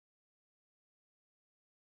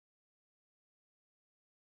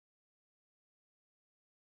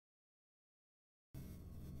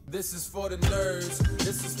This is for the nerds,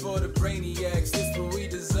 this is for the brainiacs, this what we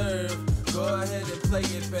deserve. Go ahead and play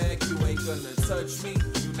it back, you ain't gonna touch me,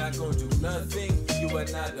 you not gonna do nothing, you are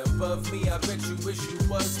not above me, I bet you wish you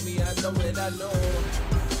was me, I know it, I know.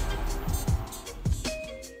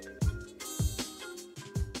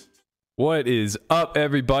 What is up,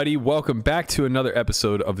 everybody? Welcome back to another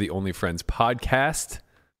episode of the Only Friends podcast.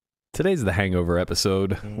 Today's the hangover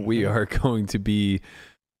episode. We are going to be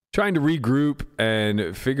trying to regroup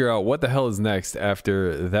and figure out what the hell is next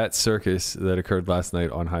after that circus that occurred last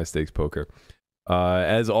night on High Stakes Poker.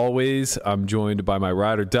 As always, I'm joined by my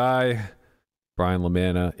ride or die, Brian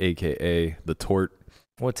LaManna, a.k.a. The Tort.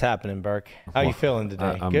 What's happening, Burke? How you feeling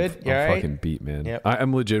today? I'm Good? You all I'm right? fucking beat, man. Yep.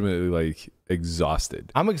 I'm legitimately,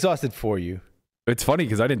 exhausted. I'm exhausted for you. It's funny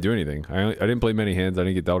because I didn't do anything. I didn't play many hands. I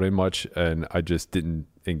didn't get dealt in much, and I just didn't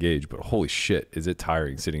engage. But holy shit, is it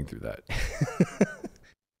tiring sitting through that?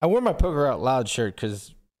 I wore my Poker Out Loud shirt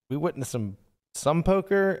because we witnessed some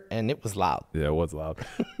poker, and it was loud. Yeah, it was loud.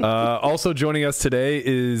 Also joining us today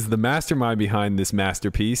is the mastermind behind this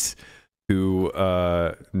masterpiece, who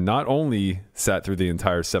not only sat through the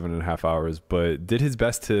entire 7.5 hours, but did his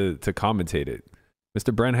best to commentate it.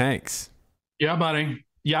 Mr. Brent Hanks. Yeah, buddy.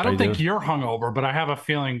 Yeah, I don't think you're hungover, but I have a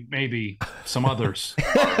feeling maybe some others.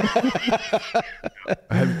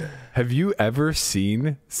 Have you ever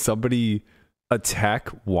seen somebody attack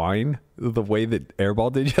wine the way that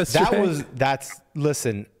Airball did yesterday?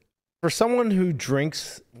 Listen, for someone who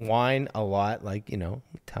drinks wine a lot, like,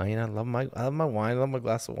 Italian, I love my wine, I love my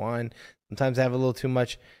glass of wine. Sometimes I have a little too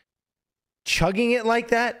much. Chugging it like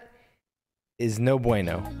that is no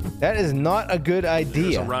bueno. That is not a good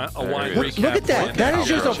idea. A wine Look at that. That is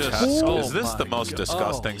just a full... Is this the most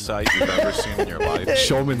disgusting sight you've ever seen in your life?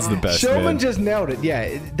 Showman's the best, Showman man. just nailed it.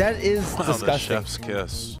 Yeah, that is disgusting. The chef's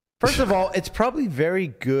kiss. First of all, it's probably very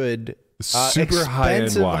good, super expensive,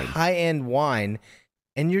 high-end wine. high-end wine,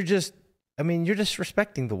 and you're just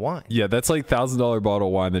respecting the wine. Yeah, that's like $1,000 bottle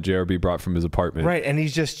of wine that JRB brought from his apartment. Right, and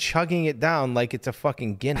he's just chugging it down like it's a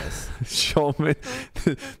fucking Guinness. Showman,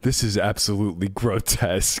 this is absolutely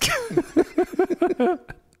grotesque.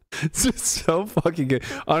 It's just so fucking good.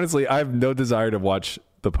 Honestly, I have no desire to watch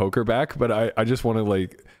the poker back, but I just want to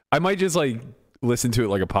I might just listen to it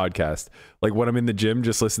like a podcast. Like when I'm in the gym,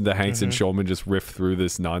 just listen to Hanks and Showman just riff through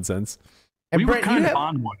this nonsense. And we Brent, were kind of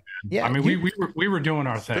on one. Yeah, I mean, we were doing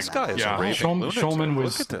our thing. This guy is a raving lunatic. Showman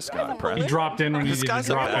was. Look at this guy, Brent. He dropped in when he This needed to guy's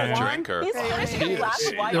a drop bad in. drinker.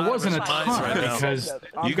 There wasn't a ton because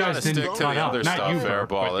you guys didn't stick to cut the out. other Not stuff, you, Bert,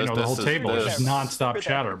 Airball. but the whole This is table was this. just nonstop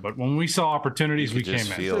chatter. But when we saw opportunities, we You came just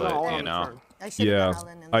in. feel it, you know. Yeah,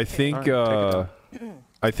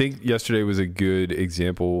 I think yesterday was a good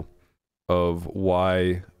example of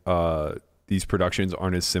why these productions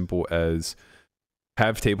aren't as simple as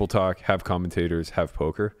have table talk, have commentators, have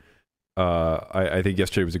poker. I think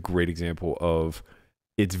yesterday was a great example of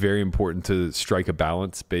it's very important to strike a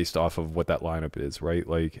balance based off of what that lineup is, right?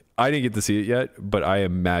 Like, I didn't get to see it yet, but I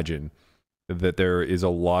imagine that there is a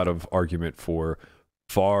lot of argument for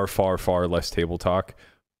far, far, far less table talk,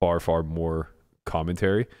 far, far more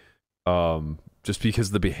commentary, just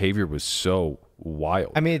because the behavior was so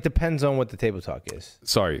wild. I mean, it depends on what the table talk is.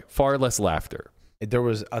 Sorry, far less laughter. There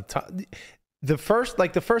was a ton. The first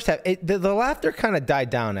half, the laughter kind of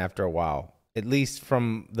died down after a while, at least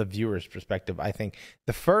from the viewer's perspective. I think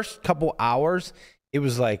the first couple hours, it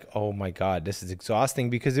was like, oh my God, this is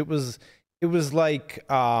exhausting, because it was like,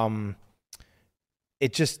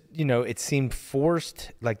 it just, it seemed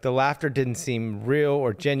forced. Like the laughter didn't seem real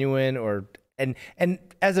or genuine, and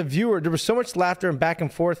as a viewer, there was so much laughter and back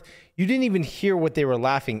and forth. You didn't even hear what they were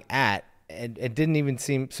laughing at. It didn't even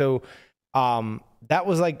seem so. That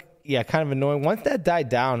was kind of annoying. Once that died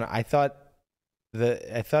down, I thought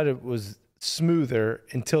it was smoother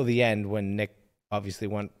until the end when Nick obviously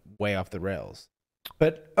went way off the rails.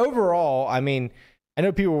 But overall, I mean, I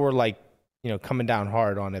know people were coming down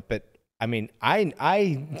hard on it, but I mean,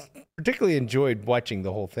 I particularly enjoyed watching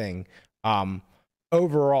the whole thing.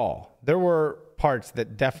 Overall, there were parts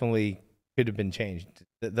that definitely could have been changed.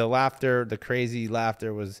 The laughter, the crazy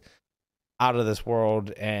laughter, was out of this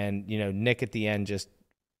world, and Nick at the end just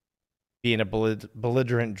being a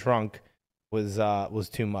belligerent drunk was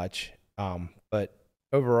too much. But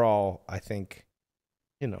overall, I think,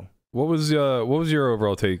 What was your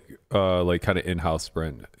overall take, kind of in-house,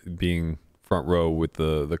 Brent, being front row with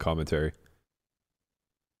the commentary?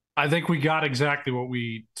 I think we got exactly what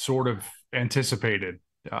we sort of anticipated.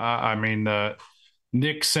 I mean,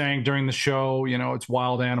 Nick saying during the show, it's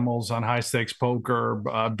wild animals on High Stakes Poker.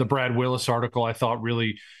 The Brad Willis article, I thought,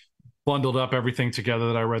 really bundled up everything together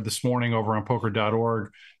that I read this morning over on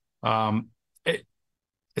poker.org.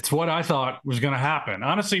 it's what I thought was going to happen.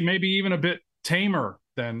 Honestly, maybe even a bit tamer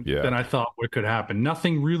than I thought what could happen.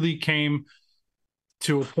 Nothing really came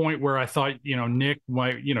to a point where I thought, Nick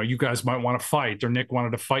might, you guys might want to fight, or Nick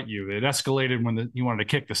wanted to fight you. It escalated when you wanted to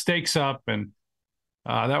kick the stakes up, and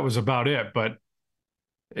that was about it. But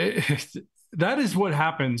that is what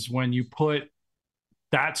happens when you put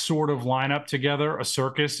that sort of lineup together, a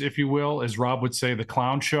circus, if you will, as Rob would say, the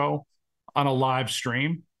clown show on a live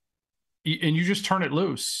stream, and you just turn it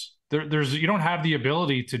loose. You don't have the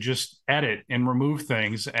ability to just edit and remove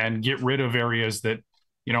things and get rid of areas that,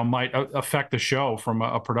 might affect the show from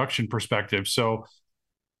a production perspective. So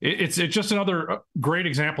it's just another great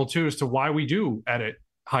example too, as to why we do edit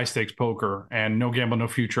High Stakes Poker and No Gamble, No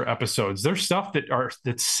Future episodes. There's stuff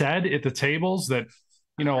that's said at the tables that,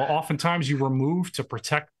 oftentimes you remove to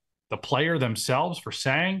protect the player themselves for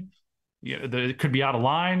saying, it could be out of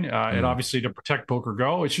line, and obviously to protect Poker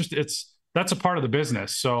Go. That's a part of the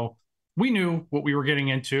business. So we knew what we were getting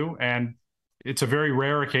into, and it's a very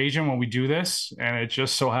rare occasion when we do this. And it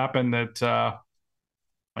just so happened that,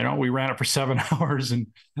 we ran it for 7 hours, and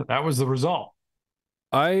that was the result.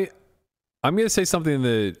 I'm going to say something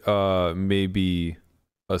that may be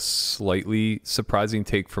a slightly surprising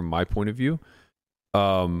take from my point of view.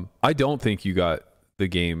 I don't think you got the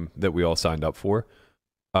game that we all signed up for.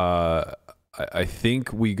 I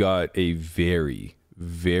think we got a very,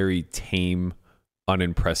 very tame,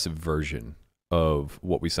 unimpressive version of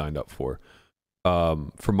what we signed up for.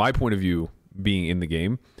 From my point of view, being in the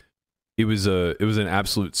game, it was an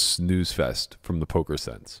absolute snooze fest from the poker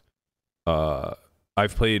sense.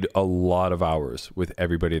 I've played a lot of hours with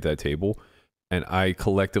everybody at that table, and I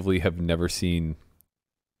collectively have never seen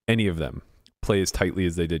any of them play as tightly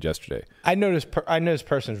as they did yesterday. I noticed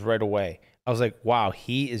persons right away. I was like, wow,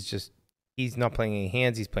 he's not playing any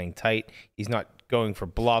hands. He's playing tight. He's not going for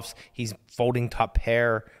bluffs. He's folding top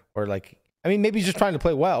pair, or maybe he's just trying to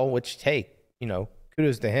play well, which, hey,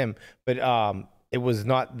 kudos to him. But it was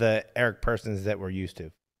not the Eric Persons that we're used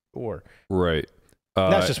to. Right.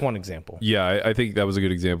 That's just one example. Yeah, I think that was a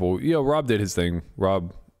good example. Rob did his thing.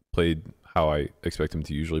 Rob played how I expect him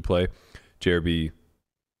to usually play. JRB,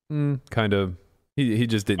 kind of. He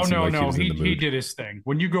just didn't seem like he was in the mood. He did his thing.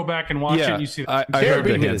 When you go back and watch it, you see that. I heard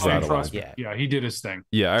the hands were out of line. Yeah, he did his thing.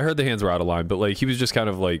 Yeah, I heard the hands were out of line, but he was just kind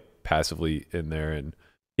of passively in there, and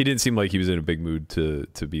he didn't seem like he was in a big mood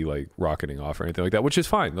to be rocketing off or anything like that, which is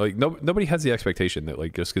fine. Nobody has the expectation that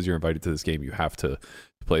just because you're invited to this game, you have to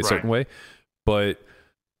play a certain way. But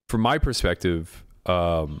from my perspective,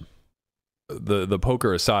 the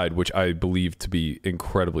poker aside, which I believe to be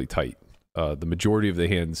incredibly tight, the majority of the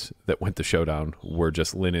hands that went to showdown were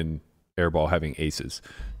just Linen Airball having aces.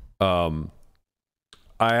 I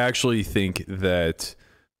actually think that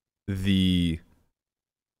the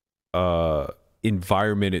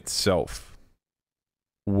environment itself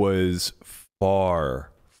was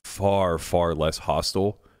far, far, far less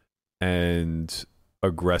hostile and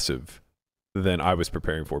aggressive than I was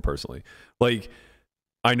preparing for personally.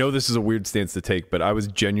 I know this is a weird stance to take, but I was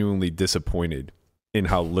genuinely disappointed in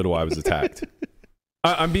how little I was attacked.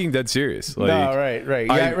 I'm being dead serious. No, right.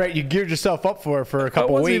 Right. You geared yourself up for a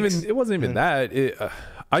couple weeks. It wasn't even that.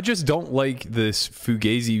 I just don't like this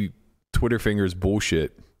Fugazi Twitter fingers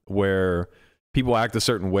bullshit where people act a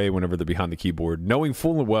certain way whenever they're behind the keyboard, knowing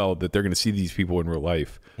full and well that they're going to see these people in real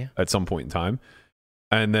life at some point in time.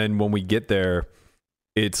 And then when we get there,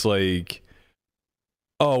 it's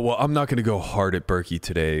oh, well, I'm not going to go hard at Berkey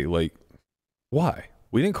today. Why?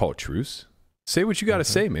 We didn't call it truce. Say what you got to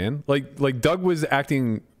say, man. Doug was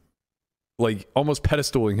acting almost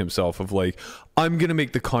pedestaling himself of I'm going to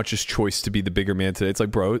make the conscious choice to be the bigger man today. It's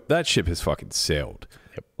bro, that ship has fucking sailed.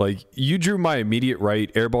 Yep. You drew my immediate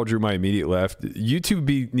right. Airball drew my immediate left. You two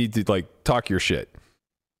need to talk your shit.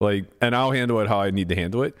 And I'll handle it how I need to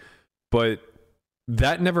handle it. But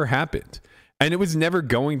that never happened. And it was never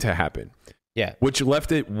going to happen. Yeah. Which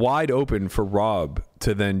left it wide open for Rob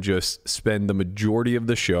to then just spend the majority of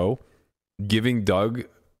the show giving Doug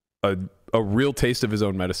a real taste of his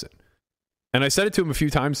own medicine. And I said it to him a few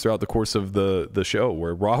times throughout the course of the show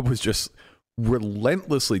where Rob was just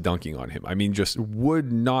relentlessly dunking on him. I mean, just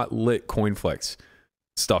would not let CoinFlex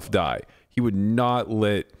stuff die. He would not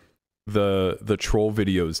let the troll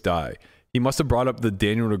videos die. He must have brought up the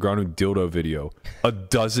Daniel Negreanu dildo video a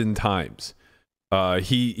dozen times.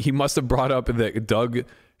 He must have brought up that Doug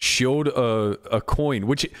showed a coin,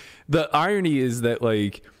 which the irony is that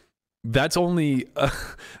that's only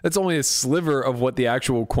a sliver of what the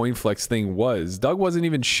actual CoinFlex thing was. Doug wasn't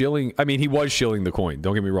even shilling. I mean, he was shilling the coin.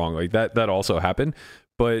 Don't get me wrong. That also happened.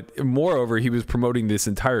 But moreover, he was promoting this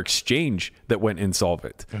entire exchange that went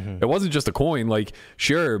insolvent. It wasn't just a coin. Like,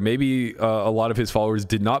 sure, maybe a lot of his followers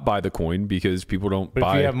did not buy the coin because people don't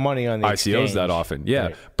buy if you have money on the ICOs exchange, that often. Yeah,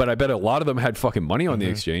 right. but I bet a lot of them had fucking money on the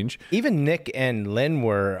exchange. Even Nick and Lynn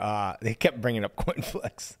were. They kept bringing up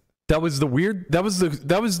CoinFlex. That was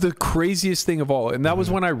the craziest thing of all, and that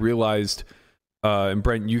was when I realized. And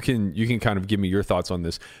Brent, you can kind of give me your thoughts on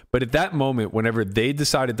this. But at that moment, whenever they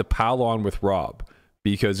decided to pile on with Rob,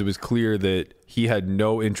 because it was clear that he had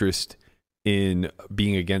no interest in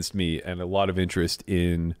being against me and a lot of interest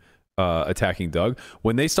in attacking Doug,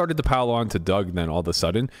 when they started to pile on to Doug, then all of a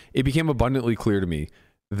sudden, it became abundantly clear to me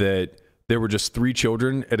that there were just 3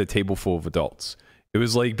 children at a table full of adults. It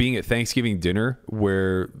was like being at Thanksgiving dinner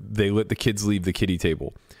where they let the kids leave the kiddie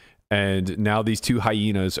table. And now these 2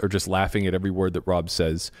 hyenas are just laughing at every word that Rob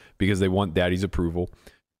says because they want daddy's approval.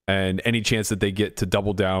 And any chance that they get to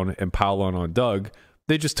double down and pile on Doug,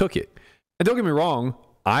 they just took it. And don't get me wrong,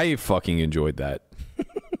 I fucking enjoyed that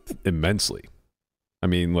immensely. I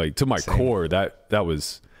mean, like, to my core, that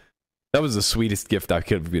was the sweetest gift I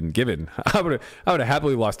could have been given. I would have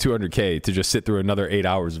happily lost $200K to just sit through another 8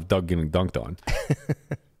 hours of Doug getting dunked on.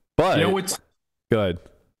 But You know what's good.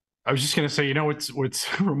 I was just going to say,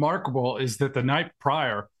 what's remarkable is that the night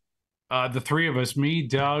prior, the 3 of us, me,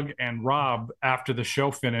 Doug, and Rob, after the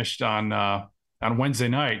show finished on Wednesday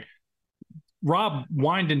night, Rob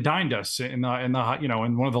wined and dined us in one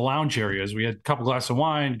of the lounge areas. We had a couple glasses of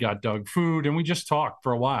wine, got Doug food, and we just talked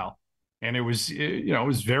for a while. And it was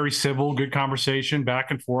very civil, good conversation,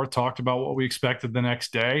 back and forth, talked about what we expected the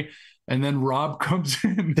next day. And then Rob comes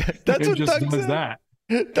in That's and what just Doug does said. that.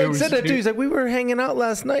 Doug said that too. He's like, we were hanging out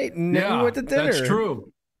last night and we went to dinner. That's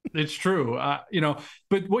true. It's true.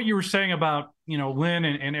 But what you were saying about, Lynn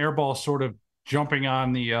and Airball sort of jumping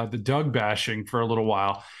on the Doug bashing for a little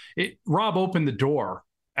while, Rob opened the door.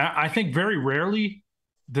 I think very rarely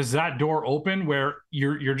does that door open where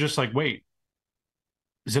you're just like, wait,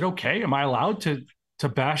 is it okay? Am I allowed to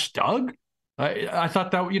bash Doug? I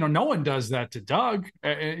thought that, no one does that to Doug.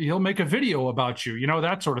 He'll make a video about you,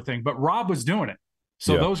 that sort of thing. But Rob was doing it.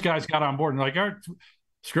 So those guys got on board and like, all right,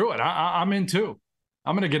 screw it. I'm in too.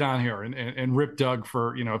 I'm going to get on here and rip Doug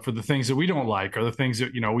for the things that we don't like or the things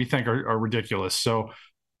that, we think are ridiculous. So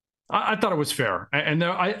I thought it was fair. And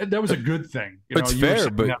that was a good thing. It's fair,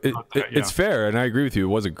 but it's fair. And I agree with you.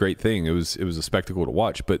 It was a great thing. It was a spectacle to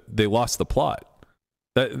watch, but they lost the plot.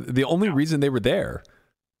 The only reason they were there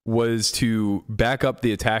was to back up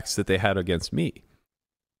the attacks that they had against me.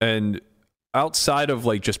 And outside of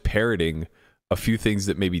like just parroting a few things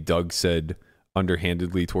that maybe Doug said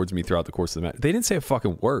underhandedly towards me throughout the course of the match, they didn't say a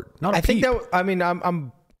fucking word. Not a peep.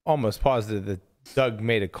 I'm almost positive that Doug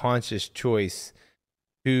made a conscious choice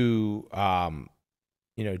to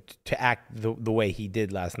to act the way he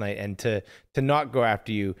did last night and to not go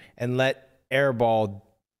after you and let Airball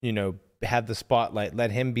have the spotlight,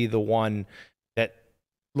 let him be the one that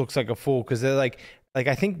looks like a fool, because they're like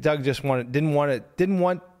I think Doug just didn't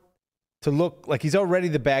want to look like he's already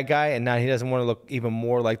the bad guy, and now he doesn't want to look even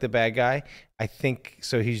more like the bad guy. I think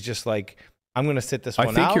so. He's just like, I'm going to sit this one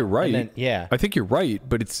out. I think you're right. Then, I think you're right,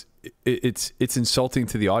 but it's insulting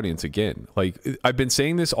to the audience again. Like, I've been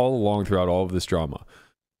saying this all along throughout all of this drama.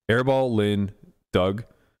 Airball, Lynn, Doug,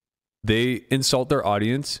 they insult their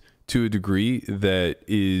audience to a degree that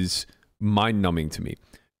is mind-numbing to me.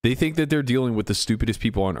 They think that they're dealing with the stupidest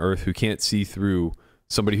people on earth who can't see through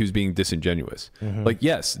somebody who's being disingenuous. Like,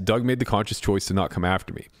 yes, Doug made the conscious choice to not come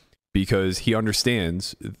after me because he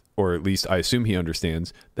understands, or at least I assume he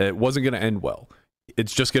understands, that it wasn't going to end well.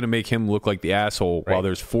 It's just going to make him look like the asshole while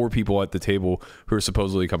there's 4 people at the table who are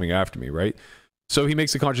supposedly coming after me, right? So he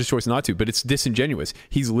makes the conscious choice not to, but it's disingenuous.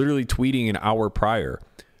 He's literally tweeting an hour prior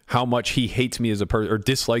how much he hates me as a person or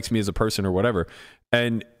dislikes me as a person or whatever.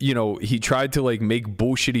 And, he tried to like make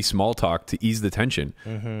bullshitty small talk to ease the tension.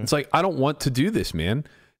 It's like, I don't want to do this, man.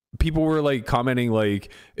 People were like commenting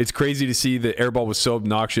like, it's crazy to see that Airball was so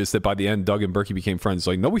obnoxious that by the end, Doug and Berkey became friends.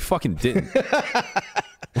 Like, no, we fucking didn't.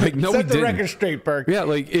 Like, no, Set we the didn't. record straight, Berk. Yeah,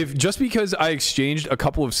 like if just because I exchanged a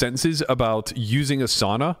couple of sentences about using a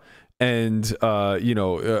sauna and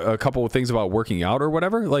a couple of things about working out or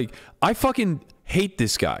whatever, like I fucking hate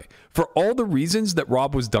this guy for all the reasons that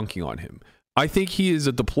Rob was dunking on him. I think he is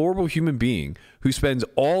a deplorable human being who spends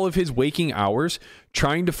all of his waking hours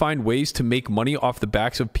trying to find ways to make money off the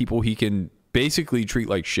backs of people he can basically treat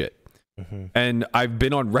like shit. And I've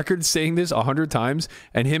been on record saying this 100 times,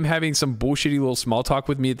 and him having some bullshitty little small talk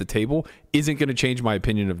with me at the table isn't going to change my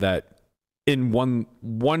opinion of that in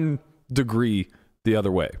one degree the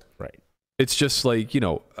other way. Right. It's just like,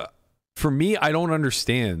 for me, I don't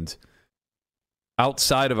understand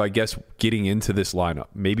outside of, I guess, getting into this lineup,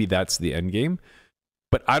 maybe that's the end game.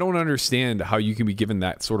 But I don't understand how you can be given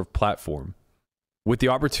that sort of platform with the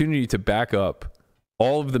opportunity to back up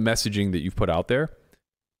all of the messaging that you've put out there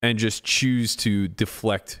and just choose to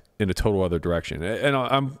deflect in a total other direction. And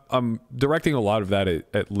I'm directing a lot of that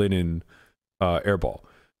at Lynn and Airball.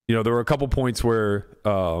 You know, there were a couple points where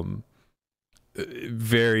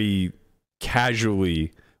very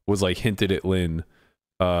casually was like hinted at Lynn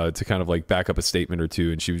to kind of like back up a statement or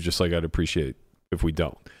two, and she was just like, I'd appreciate if we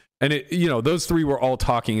don't. And it, you know, those three were all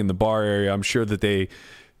talking in the bar area. I'm sure that they,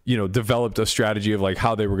 you know, developed a strategy of like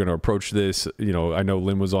how they were going to approach this. You know, I know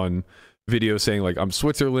Lynn was on video saying like, I'm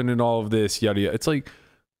Switzerland and all of this, yada yada. It's like,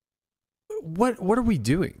 what are we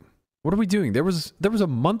doing? What are we doing? There was a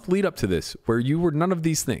month lead up to this where you were none of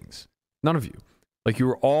these things. None of you. Like, you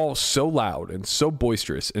were all so loud and so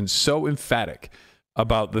boisterous and so emphatic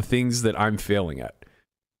about the things that I'm failing at.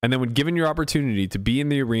 And then when given your opportunity to be in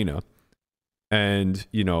the arena and,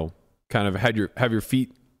 you know, kind of have your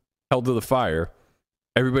feet held to the fire,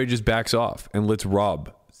 everybody just backs off and lets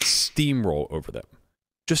Rob steamroll over them.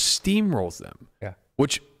 Just steamrolls them. Yeah.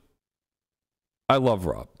 Which I love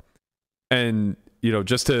Rob. And, you know,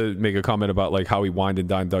 just to make a comment about like how he wined and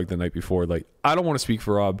dined Doug the night before, like, I don't want to speak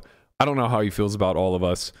for Rob. I don't know how he feels about all of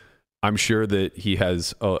us. I'm sure that he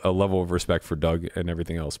has a level of respect for Doug and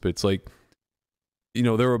everything else. But it's like, you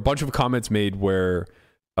know, there were a bunch of comments made where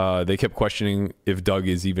they kept questioning if Doug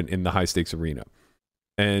is even in the high stakes arena.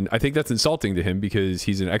 And I think that's insulting to him because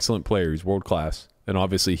he's an excellent player. He's world class. And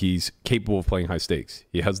obviously he's capable of playing high stakes.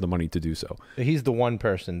 He has the money to do so. He's the one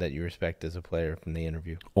person that you respect as a player from the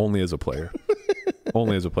interview. Only as a player.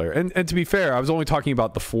 Only as a player. And to be fair, I was only talking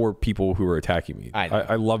about the 4 people who were attacking me.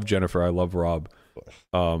 I love Jennifer. I love Rob.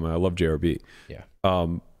 I love JRB. Yeah.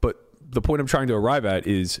 But the point I'm trying to arrive at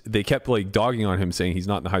is they kept like dogging on him saying he's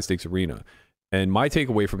not in the high stakes arena. And my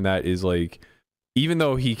takeaway from that is like, even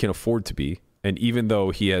though he can afford to be, and even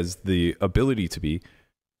though he has the ability to be,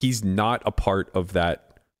 he's not a part of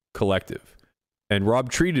that collective. And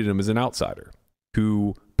Rob treated him as an outsider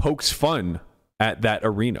who pokes fun at that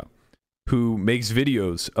arena, who makes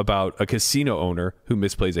videos about a casino owner who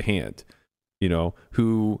misplays a hand, you know,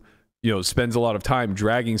 who, you know, spends a lot of time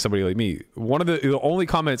dragging somebody like me. One of the only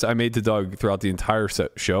comments I made to Doug throughout the entire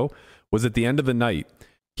show was at the end of the night,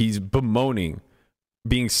 he's bemoaning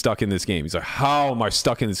being stuck in this game. He's like, how am I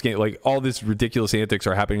stuck in this game? Like, all this ridiculous antics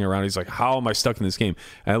are happening around. He's like, how am I stuck in this game?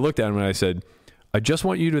 And I looked at him and I said, I just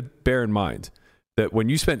want you to bear in mind that when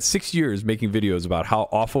you spent 6 years making videos about how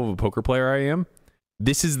awful of a poker player I am,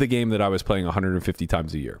 this is the game that I was playing 150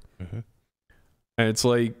 times a year. Mm-hmm. And it's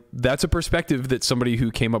like, that's a perspective that somebody who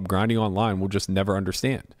came up grinding online will just never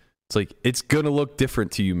understand. It's like, it's going to look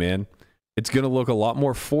different to you, man. It's going to look a lot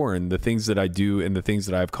more foreign, the things that I do and the things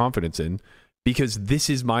that I have confidence in, because this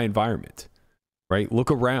is my environment, right?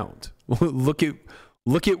 Look around. Look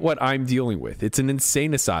at what I'm dealing with. It's an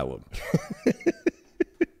insane asylum.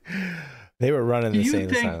 They were running the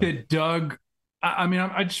insane asylum. Do you think that Doug, I mean,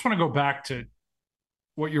 I just want to go back to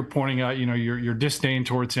what you're pointing out, you know, your disdain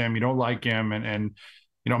towards him, you don't like him. And,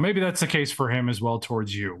 you know, maybe that's the case for him as well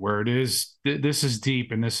towards you, where it is, this is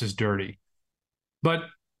deep and this is dirty. But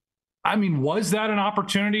I mean, was that an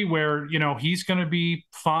opportunity where, you know, he's going to be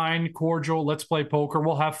fine, cordial, let's play poker,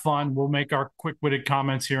 we'll have fun, we'll make our quick-witted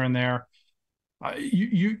comments here and there.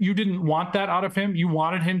 You didn't want that out of him? You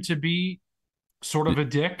wanted him to be sort of a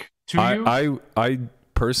dick to you? I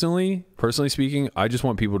personally speaking, I just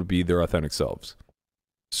want people to be their authentic selves.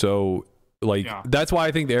 So, like, that's why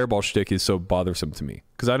I think the airball shtick is so bothersome to me,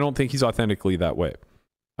 because I don't think he's authentically that way.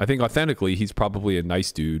 I think authentically he's probably a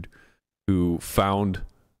nice dude who found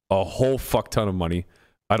a whole fuck ton of money.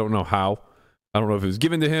 I don't know how. I don't know if it was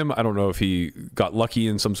given to him. I don't know if he got lucky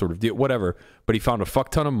in some sort of deal, whatever. But he found a fuck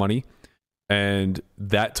ton of money, and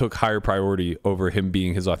that took higher priority over him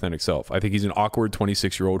being his authentic self. I think he's an awkward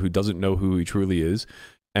 26-year-old who doesn't know who he truly is,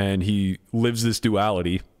 and he lives this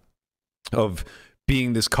duality of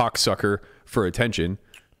being this cocksucker for attention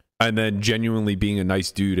and then genuinely being a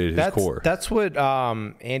nice dude at his core. That's what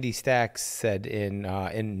Andy Stacks said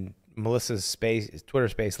in Melissa's Twitter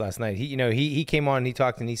space last night. He came on and he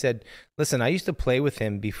talked and he said, listen, I used to play with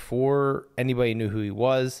him before anybody knew who he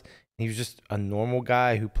was. He was just a normal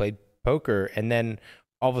guy who played poker. And then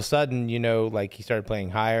all of a sudden, you know, like he started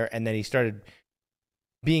playing higher and then he started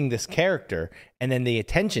being this character and then the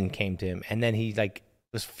attention came to him and then he like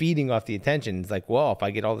was feeding off the attention. It's like, well, if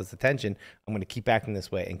I get all this attention, I'm going to keep acting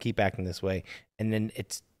this way and keep acting this way. And then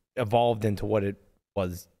it's evolved into what it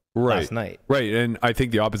was last night. Right. And I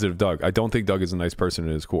think the opposite of Doug. I don't think Doug is a nice person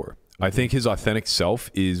at his core. I think his authentic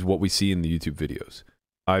self is what we see in the YouTube videos.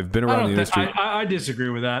 I've been around the industry. I disagree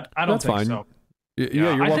with that. I don't That's think fine. so.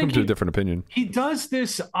 Yeah, you're welcome to a different opinion. He does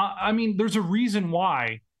this. I mean, there's a reason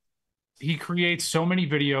why he creates so many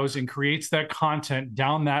videos and creates that content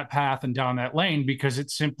down that path and down that lane, because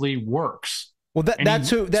it simply works. Well, but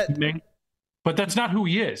that's not who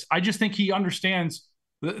he is. I just think he understands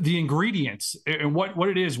the ingredients and what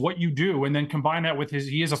it is, what you do, and then combine that with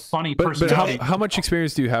he is a funny personality. But how much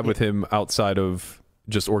experience do you have with him outside of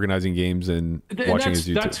just organizing games and watching his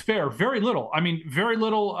YouTube? That's fair. Very little. I mean, very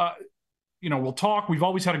little. We'll talk. We've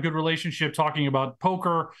always had a good relationship talking about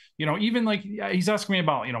poker. Even like he's asking me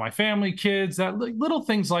about, my family, kids, that little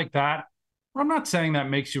things like that. I'm not saying that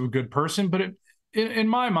makes you a good person, but in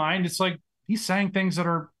my mind, it's like he's saying things that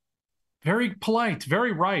are very polite,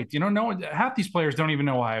 very right. Half these players don't even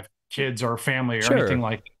know I have kids or family or anything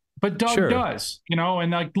like that. But Doug does,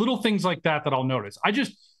 and like little things like that I'll notice.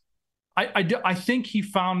 I think he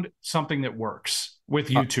found something that works with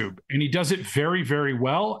YouTube, and he does it very, very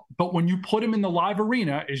well. But when you put him in the live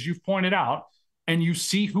arena, as you've pointed out, and you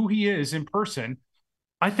see who he is in person,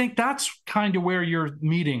 I think that's kind of where you're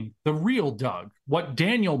meeting the real Doug. What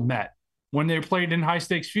Daniel met when they played in High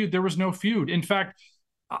Stakes Feud, there was no feud. In fact,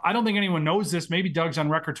 I don't think anyone knows this. Maybe Doug's on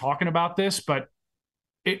record talking about this, but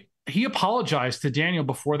he apologized to Daniel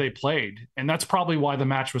before they played, and that's probably why the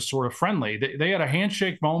match was sort of friendly. They had a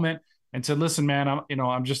handshake moment and said, "Listen, man,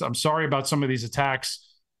 I'm sorry about some of these attacks.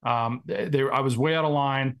 I was way out of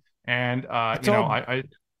line, and that kind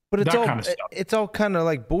of stuff." It's all kind of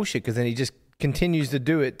like bullshit, because then he just continues to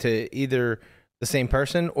do it to either the same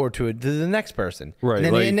person or to the next person. Right.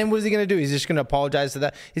 And then what is he going to do? He's just going to apologize to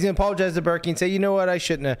that. He's going to apologize to Berkey and say, "You know what? I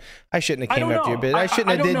shouldn't have came after your bid. I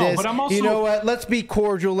shouldn't have did this. But I'm also, you know what? Let's be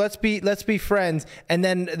cordial. Let's be friends." And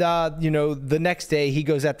then the next day he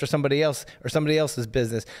goes after somebody else or somebody else's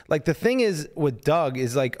business. Like, the thing is with Doug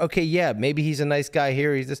is like, okay, yeah, maybe he's a nice guy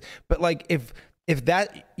here. He's this, but like if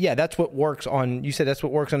that's what works on. You said that's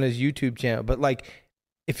what works on his YouTube channel, but like,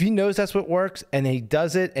 if he knows that's what works and he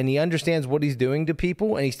does it and he understands what he's doing to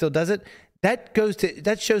people and he still does it, that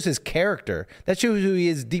shows his character. That shows who he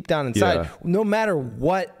is deep down inside. Yeah. No matter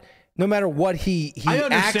what he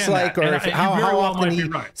acts like, or how often he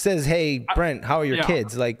says, "Hey, Brent, how are your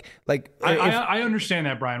kids?" I understand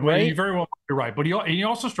that, Brian. Right? You very well, you're right. But he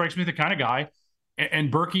also strikes me the kind of guy.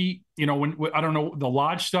 And Berkey, when I don't know the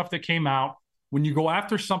Lodge stuff that came out. When you go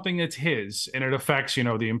after something that's his and it affects,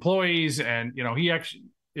 the employees, and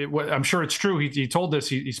I'm sure it's true. He told this.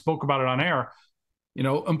 He spoke about it on air.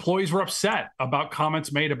 Employees were upset about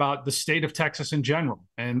comments made about the state of Texas in general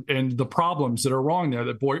and the problems that are wrong there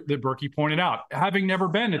that Berkey pointed out, having never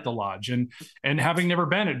been at the Lodge and having never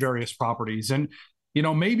been at various properties. And,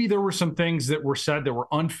 maybe there were some things that were said that were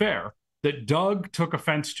unfair that Doug took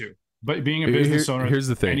offense to. But being a business owner, here's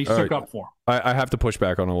the thing. And he stuck up for him. I have to push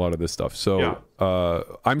back on a lot of this stuff. So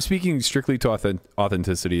I'm speaking strictly to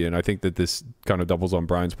authenticity, and I think that this kind of doubles on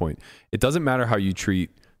Brian's point. It doesn't matter how you treat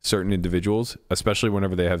certain individuals, especially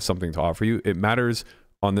whenever they have something to offer you. It matters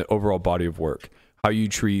on the overall body of work. How you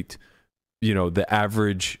treat, the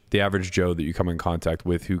average Joe that you come in contact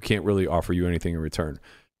with who can't really offer you anything in return.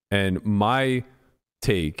 And my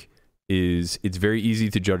take is it's very easy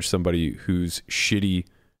to judge somebody who's shitty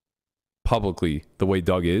publicly the way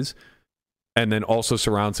Doug is, and then also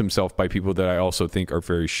surrounds himself by people that I also think are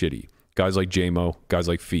very shitty. Guys like JMO, guys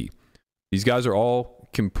like Fee. These guys are all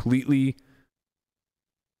completely,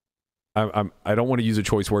 I don't want to use a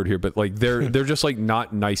choice word here, but like they're just like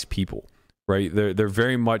not nice people, right? They're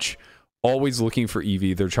very much always looking for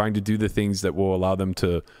EV. They're trying to do the things that will allow them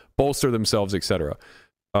to bolster themselves, etc.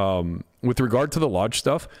 With regard to the Lodge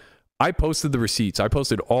stuff, I posted the receipts. I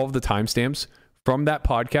posted all of the timestamps from that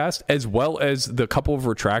podcast, as well as the couple of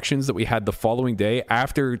retractions that we had the following day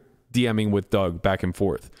after DMing with Doug back and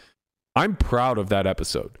forth. I'm proud of that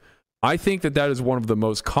episode. I think that is one of the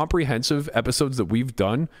most comprehensive episodes that we've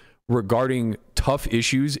done regarding tough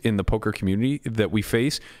issues in the poker community that we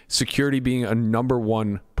face, security being a number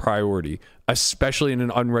one priority, especially in an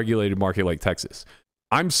unregulated market like Texas.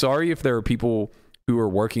 I'm sorry if there are people who are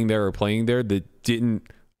working there or playing there that didn't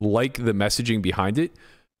like the messaging behind it.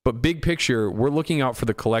 But big picture, we're looking out for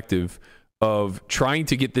the collective of trying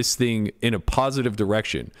to get this thing in a positive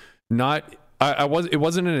direction. It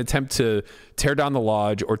wasn't an attempt to tear down the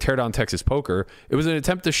Lodge or tear down Texas poker. It was an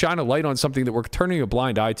attempt to shine a light on something that we're turning a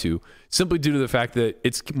blind eye to, simply due to the fact that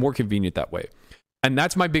it's more convenient that way. And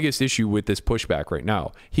that's my biggest issue with this pushback right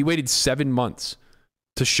now. He waited 7 months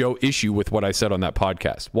to show issue with what I said on that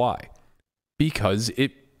podcast. Why? Because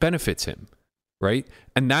it benefits him. Right?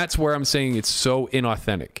 And that's where I'm saying it's so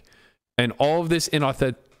inauthentic. And all of this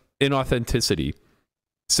inauthenticity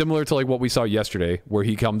similar to like what we saw yesterday, where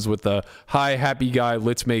he comes with the hi, happy guy,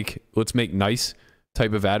 let's make nice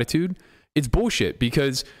type of attitude. It's bullshit,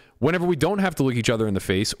 because whenever we don't have to look each other in the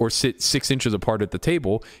face or sit 6 inches apart at the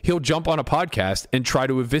table, he'll jump on a podcast and try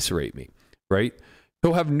to eviscerate me, right?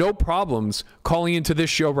 He'll have no problems calling into this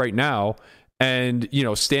show right now and, you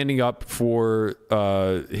know, standing up for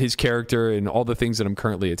his character and all the things that I'm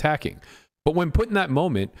currently attacking. But when put in that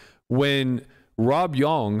moment, when Rob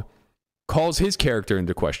Young calls his character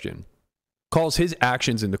into question, calls his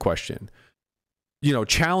actions into question, you know,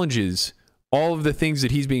 challenges all of the things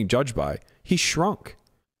that he's being judged by, he shrunk.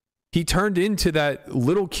 He turned into that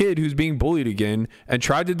little kid who's being bullied again and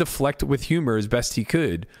tried to deflect with humor as best he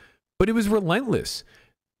could, but it was relentless.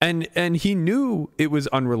 And he knew it was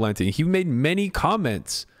unrelenting. He made many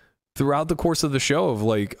comments throughout the course of the show of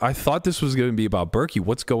like, I thought this was going to be about Berkey.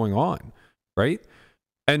 What's going on? Right?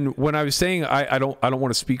 And when I was saying I don't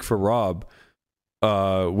want to speak for Rob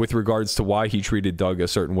with regards to why he treated Doug a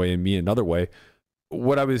certain way and me another way,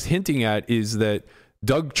 what I was hinting at is that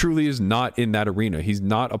Doug truly is not in that arena. He's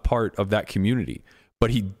not a part of that community, but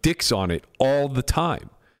he dicks on it all the time.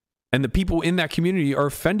 And the people in that community are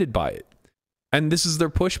offended by it. And this is their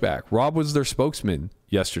pushback. Rob was their spokesman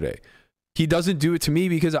yesterday. He doesn't do it to me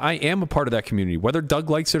because I am a part of that community, whether Doug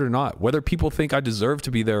likes it or not, whether people think I deserve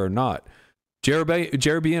to be there or not.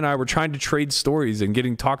 Jeremy and I were trying to trade stories and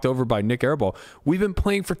getting talked over by Nick Airball. We've been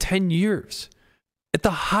playing for 10 years at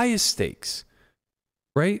the highest stakes,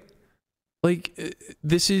 right? Like,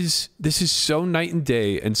 this is so night and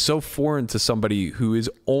day and so foreign to somebody who is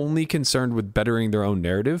only concerned with bettering their own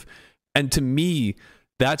narrative. And to me,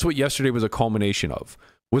 that's what yesterday was a culmination of,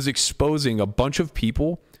 was exposing a bunch of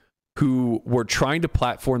people who were trying to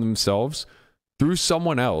platform themselves through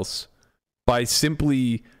someone else by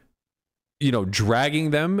simply, you know, dragging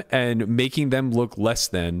them and making them look less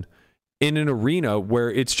than in an arena where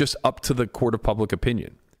it's just up to the court of public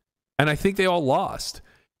opinion. And I think they all lost.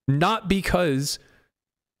 Not because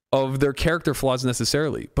of their character flaws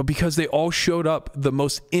necessarily, but because they all showed up the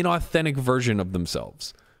most inauthentic version of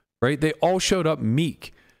themselves, right? They all showed up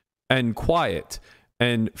meek and quiet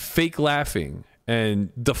and fake laughing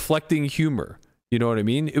and deflecting humor. You know what I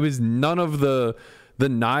mean? It was none of the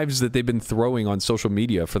knives that they've been throwing on social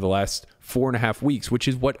media for the last 4.5 weeks, which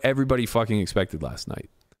is what everybody fucking expected last night.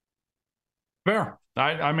 Fair.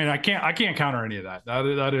 I mean, I can't counter any of that.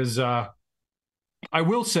 That is, I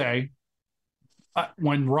will say,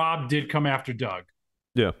 when Rob did come after Doug,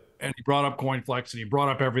 yeah, and he brought up coin flex and he brought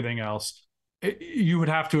up everything else, you would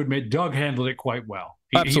have to admit Doug handled it quite well.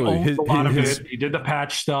 Absolutely, he owned a lot of it. He did the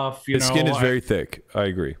patch stuff. His skin is very thick. I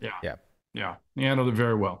agree. Yeah. He handled it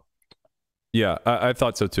very well. Yeah, I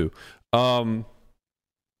thought so too. I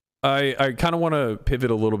kind of want to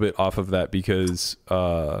pivot a little bit off of that because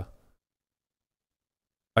I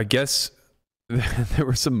guess there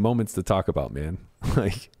were some moments to talk about, man.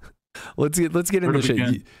 Like, let's get into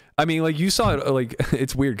shit. I mean, like, you saw it. Like,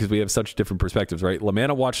 it's weird because we have such different perspectives, right?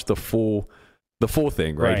 Lamanna watched the full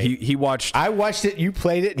thing, right? He watched. I watched it. You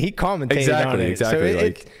played it, and he commentated on it.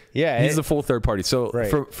 Exactly. So he's the full third party. So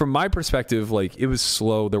from my perspective, like, it was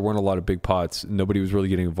slow. There weren't a lot of big pots. Nobody was really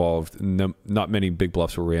getting involved. Not many big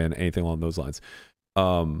bluffs were ran. Anything along those lines.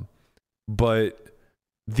 But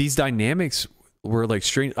these dynamics were like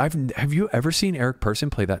strange. Have you ever seen Eric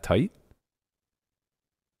Persson play that tight?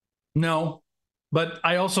 No, but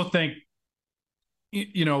I also think,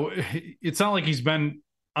 you know, it's not like he's been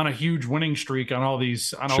on a huge winning streak on all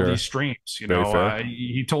these streams. You know,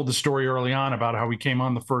 he told the story early on about how he came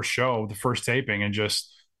on the first taping, and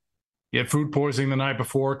just he had food poisoning the night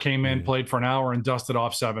before, came in, played for an hour, and dusted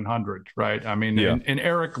off 700. Right? I mean, and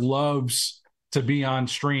Eric loves to be on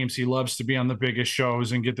streams. He loves to be on the biggest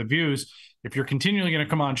shows and get the views. If you're continually going to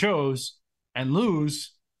come on shows and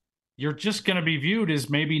lose, you're just going to be viewed as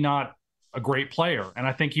maybe not a great player. And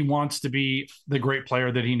I think he wants to be the great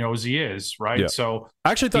player that he knows he is, right? Yeah. So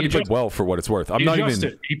I actually thought he played well for what it's worth. He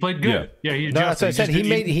played good. Yeah, he adjusted. No, that's what I said.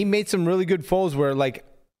 He made some really good folds where, like,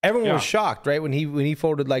 everyone was shocked, right? When he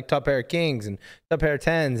folded like top pair of kings and top pair of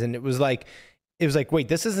tens, and it was like, wait,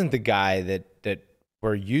 this isn't the guy that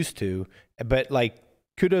we're used to. But, like,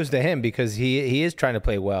 kudos to him because he is trying to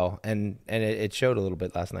play well, and it showed a little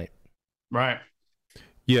bit last night. Right.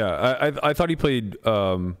 Yeah, I thought he played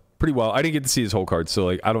pretty well. I didn't get to see his whole card, so,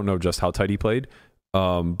 like, I don't know just how tight he played.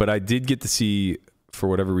 But I did get to see, for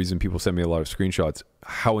whatever reason, people sent me a lot of screenshots,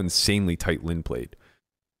 how insanely tight Lynn played.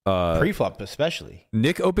 Pre-flop especially.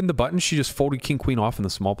 Nick opened the button. She just folded king queen off in the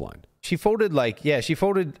small blind. She folded like ace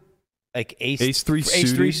three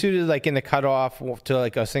suited, like in the cutoff to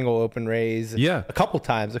like a single open raise. Yeah, a couple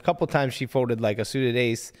times she folded like a suited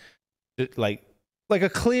ace, like like a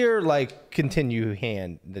clear like continue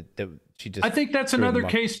hand that she just. I think that's another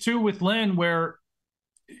case too with Lynn where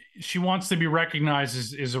she wants to be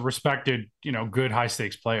recognized as a respected, good high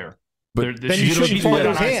stakes player. But then you shouldn't fold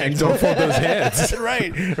those hands. Don't fold those hands.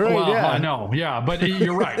 right. Well, yeah. I know. Yeah, but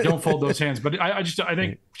you're right. Don't fold those hands. But I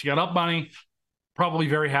think she got up money. Probably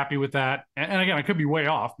very happy with that. And again, I could be way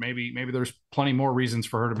off. Maybe there's plenty more reasons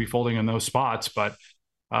for her to be folding in those spots. But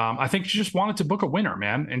I think she just wanted to book a winner,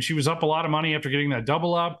 man. And she was up a lot of money after getting that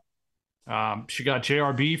double up. She got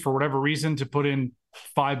JRB for whatever reason to put in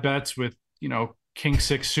 5 bets with, King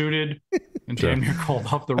 6 suited and damn near called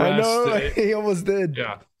off the rest. I know, he almost did.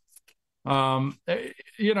 Yeah.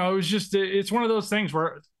 It was just, it's one of those things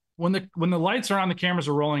where when the lights are on, the cameras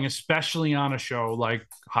are rolling, especially on a show like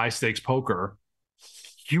high stakes poker,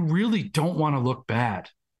 you really don't want to look bad.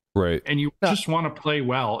 Right. And you just want to play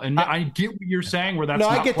well. And I get what you're saying where that's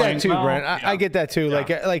not I get that too, well. Brent. I get that too.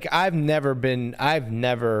 Yeah. Like I've never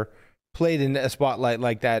played in a spotlight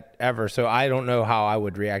like that ever, so I don't know how I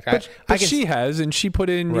would react. But she has, and she put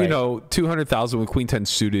in, 200,000 with Queen 10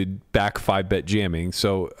 suited, back 5-bet jamming.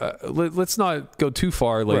 So let's not go too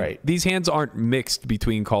far. Like these hands aren't mixed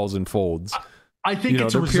between calls and folds. I think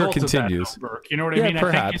it's a result of that, Burke. You know what I mean?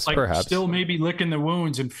 Perhaps, I think it's like still maybe licking the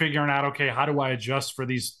wounds and figuring out, okay, how do I adjust for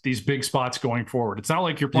these big spots going forward? It's not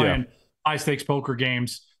like you're playing high stakes poker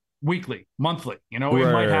games weekly, monthly. It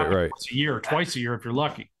might happen once a year, twice a year if you're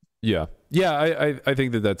lucky. Yeah. I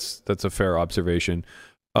think that's a fair observation.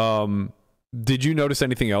 Did you notice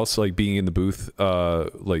anything else, like being in the booth?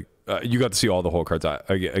 You got to see all the hole cards.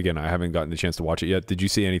 Again, I haven't gotten the chance to watch it yet. Did you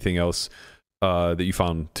see anything else that you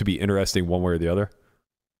found to be interesting one way or the other?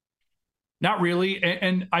 Not really.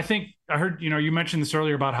 And I think I heard, you mentioned this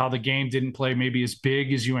earlier about how the game didn't play maybe as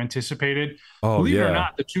big as you anticipated. Believe it or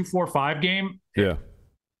not, the 2-4-5 game. Yeah.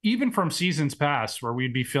 Even from seasons past where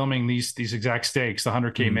we'd be filming these exact stakes, the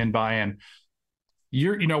 100K min buy-in,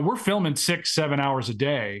 we're filming 6-7 hours a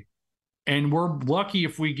day, and we're lucky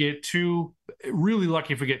if we get 3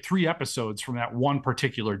 episodes from that one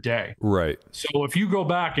particular day. Right. So if you go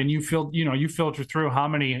back and you filter through how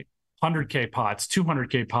many 100K pots,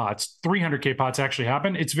 200K pots, 300K pots actually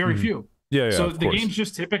happen, it's very few. Yeah. So the games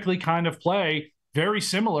just typically kind of play very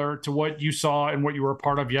similar to what you saw and what you were a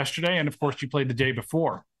part of yesterday, and of course you played the day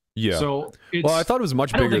before. Yeah. So I thought it was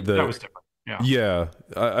much bigger. That was different. Yeah.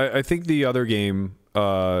 I think the other game,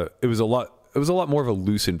 it was a lot more of a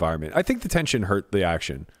loose environment. I think the tension hurt the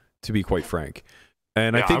action, to be quite frank.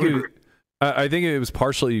 And I think it was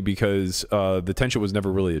partially because the tension was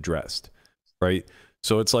never really addressed, right?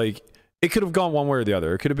 So it's like it could have gone one way or the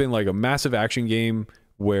other. It could have been like a massive action game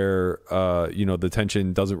where the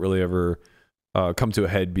tension doesn't really ever come to a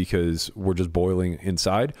head because we're just boiling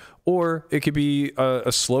inside, or it could be a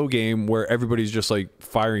slow game where everybody's just like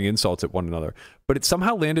firing insults at one another, but it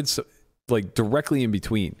somehow landed like directly in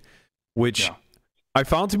between, which I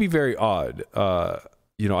found to be very odd.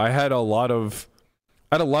 I had a lot of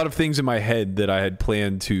things in my head that I had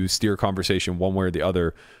planned to steer conversation one way or the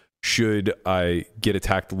other should I get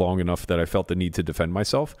attacked long enough that I felt the need to defend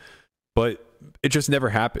myself, but it just never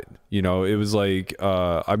happened. It was like,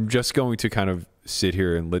 I'm just going to kind of sit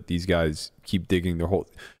here and let these guys keep digging their hole.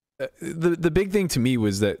 The big thing to me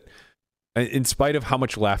was that in spite of how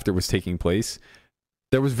much laughter was taking place,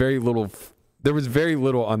 there was very little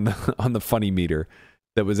on the funny meter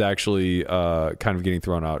that was actually kind of getting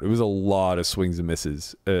thrown out. It was a lot of swings and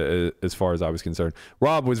misses as far as I was concerned.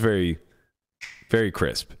 Rob was very, very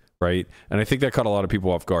crisp, right? And I think that caught a lot of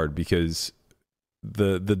people off guard because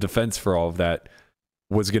the defense for all of that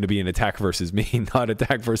was going to be an attack versus me, not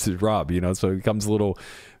attack versus Rob, so it becomes a little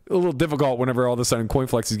difficult whenever all of a sudden coin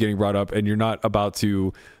flex is getting brought up and you're not about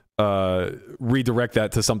to redirect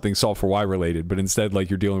that to something solve for Y related, but instead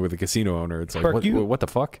like you're dealing with a casino owner. It's like, what the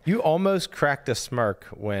fuck? You almost cracked a smirk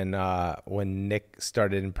when Nick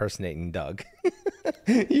started impersonating Doug.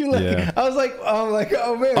 I was like,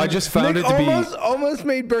 oh man. I just found Nick it to be almost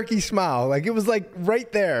made Berkey smile. Like it was like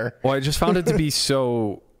right there. Well, I just found it to be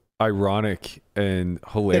so ironic and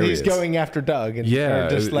hilarious. That he's going after Doug and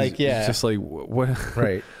it's just like what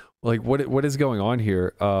right. Like what is going on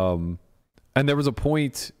here? And there was a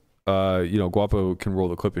point, Guapo can roll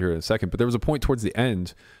the clip here in a second, but there was a point towards the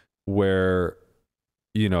end where,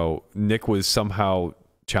 Nick was somehow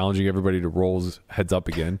challenging everybody to roll heads up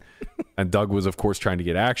again. And Doug was, of course, trying to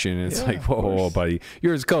get action. And it's like, whoa, buddy,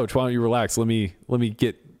 you're his coach. Why don't you relax? Let me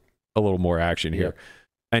get a little more action here.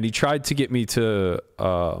 And he tried to get me to,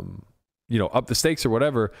 up the stakes or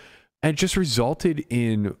whatever. And it just resulted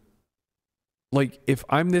in, like, if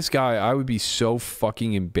I'm this guy, I would be so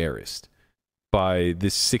fucking embarrassed by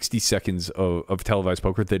this 60 seconds of televised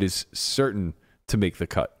poker that is certain to make the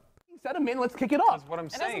cut. Set him in, let's kick it up. That's what I'm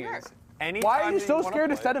saying. Why are you so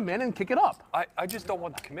scared to set him in and kick it up? I just don't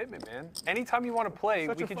want the commitment, man. Anytime you want to play,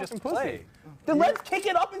 we can just play. Then let's kick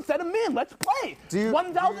it up and set him in. Let's play.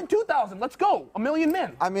 1,000, 2,000. Let's go. 1,000,000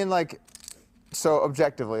 men. I mean, like, so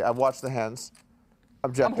objectively, I've watched the hands.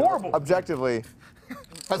 I'm horrible. Objectively,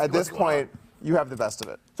 at this point, you have the best of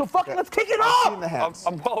it. So fucking let's kick it up. I've seen the hands.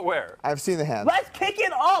 I'm well aware. I've seen the hands. Let's kick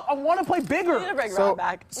it up. I want to play bigger. We need to bring Rob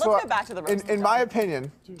back. Let's get back to the roast. In my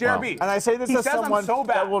opinion, Jeremy, and I say this as someone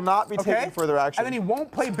that will not be taking further action. And then he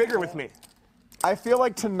won't play bigger with me. I feel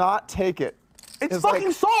like to not take it. It's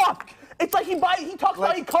fucking soft. It's like he talks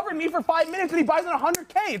about he covered me for 5 minutes and he buys it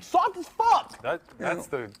 $100K. It's soft as fuck. That's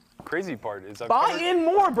the crazy part. Is buy in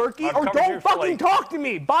more, Berkey, or don't fucking talk to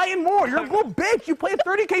me. Buy in more. You're a little bitch. You play a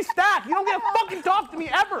 30K stack. You don't get to fucking talk to me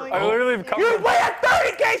ever. I literally have covered. You play a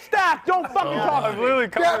 30K stack. Don't fucking talk to me. I've literally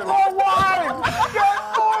covered. Get more wine. Get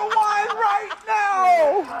more wine right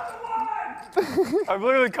now. I've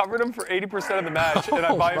literally covered him for 80% of the match, and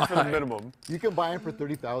I buy him for the minimum. You can buy him for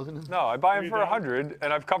 30,000. No, I buy him for 100,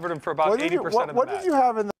 and I've covered him for about 80% of the match. What did you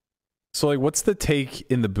have in the? So like, what's the take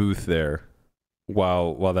in the booth there?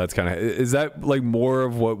 While that's kind of, is that like more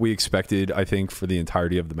of what we expected, I think, for the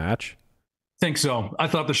entirety of the match? I think so. I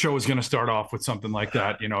thought the show was going to start off with something like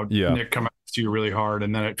that. You know, Nick coming to you really hard,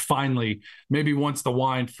 and then it finally, maybe once the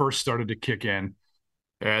wine first started to kick in,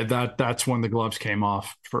 that's when the gloves came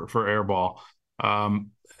off for Airball.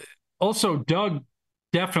 Also, Doug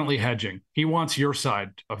definitely hedging. He wants your side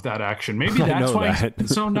of that action. Maybe that's why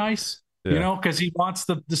he's so nice. You know, because he wants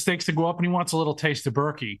the stakes to go up, and he wants a little taste of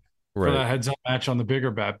Berkey. For that heads-up match on the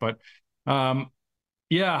bigger bet, but I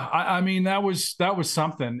mean that was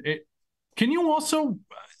something. Can you also?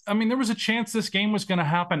 I mean, there was a chance this game was going to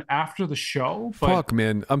happen after the show. But fuck,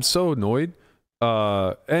 man, I'm so annoyed.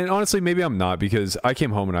 And honestly, maybe I'm not because I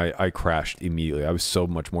came home and I crashed immediately. I was so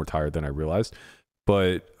much more tired than I realized.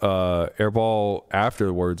 But Airball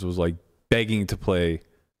afterwards was like begging to play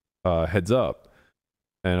heads up,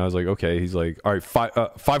 and I was like, okay. He's like, all right,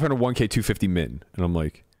 501K 250 min, and I'm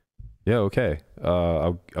like. Yeah, okay.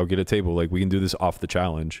 I'll get a table. Like we can do this off the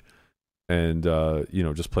challenge, and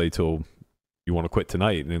just play till you want to quit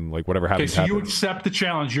tonight, and then like whatever happens. Okay, so you accept the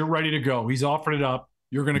challenge. You're ready to go. He's offered it up.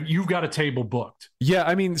 You've got a table booked. Yeah,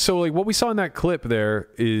 I mean, so like what we saw in that clip there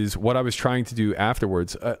is what I was trying to do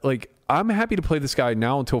afterwards. Like I'm happy to play this guy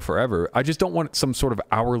now until forever. I just don't want some sort of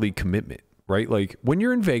hourly commitment, right? Like when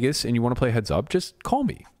you're in Vegas and you want to play heads up, just call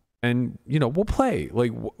me, and we'll play.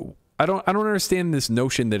 Like. I don't understand this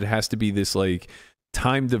notion that it has to be this like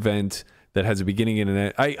timed event that has a beginning and an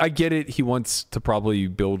end. I get it. He wants to probably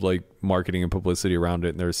build like marketing and publicity around it,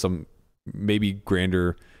 and there's some maybe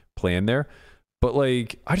grander plan there. But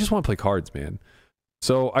like, I just want to play cards, man.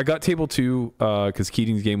 So I got table 2 because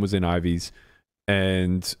Keating's game was in Ivy's,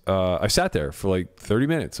 and I sat there for like 30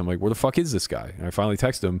 minutes. I'm like, where the fuck is this guy? And I finally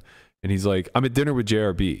text him. And he's like, I'm at dinner with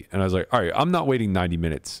JRB. And I was like, all right, I'm not waiting 90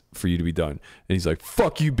 minutes for you to be done. And he's like,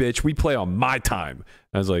 fuck you, bitch. We play on my time.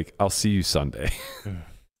 And I was like, I'll see you Sunday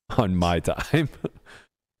on my time.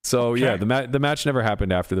 So, okay. Yeah, the match never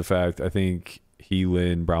happened after the fact. I think he,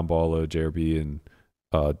 Lynn, Brown Balla, JRB,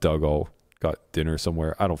 and Doug all got dinner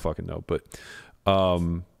somewhere. I don't fucking know. But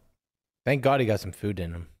thank God he got some food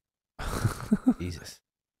in him. Jesus.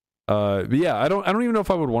 But yeah, I don't even know if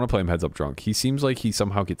I would want to play him heads up drunk. He seems like he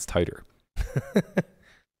somehow gets tighter.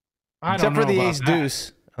 Except for the ace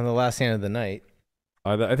deuce on the last hand of the night.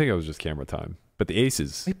 I think it was just camera time. But the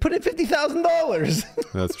aces. He put in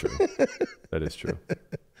 $50,000. That's true. That is true.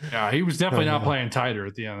 Yeah, he was definitely not playing tighter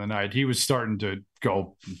at the end of the night. He was starting to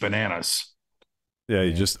go bananas. Yeah,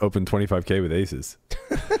 he just opened 25K with aces.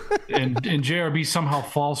 and JRB somehow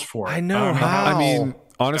falls for it. I know how. I mean,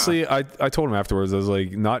 honestly, I told him afterwards, I was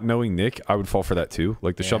like, not knowing Nick, I would fall for that too.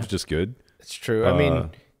 Like, the shove's just good. It's true. I mean,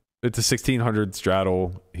 it's a 1600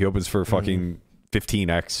 straddle. He opens for fucking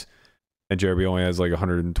 15x, and JRB only has like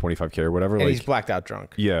 125K or whatever. And like, he's blacked out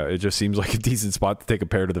drunk. Yeah, it just seems like a decent spot to take a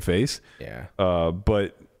pair to the face. Yeah.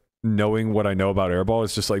 But knowing what I know about Airball,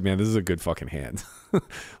 it's just like, man, this is a good fucking hand.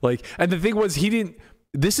 Like, and the thing was,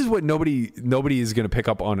 this is what nobody is going to pick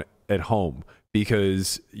up on at home,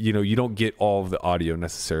 because you don't get all of the audio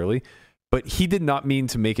necessarily, but he did not mean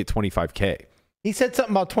to make it 25K. He said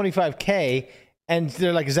something about 25K, and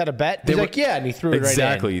they're like, is that a bet? He's like, yeah, and he threw it right in.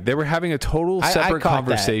 Exactly. They were having a total separate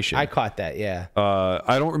conversation. I caught that, yeah.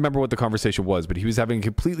 I don't remember what the conversation was, but he was having a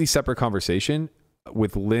completely separate conversation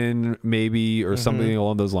with Lynn maybe, or something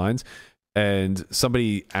along those lines. And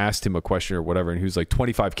somebody asked him a question or whatever, and he was like,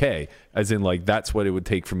 25K, as in like, that's what it would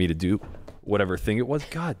take for me to do whatever thing it was.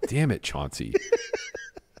 God damn it, Chauncey.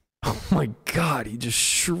 Oh my God, he just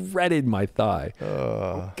shredded my thigh.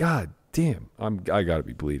 God damn, I gotta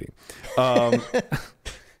be bleeding.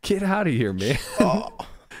 Get out of here, man.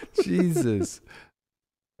 Jesus.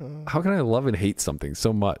 How can I love and hate something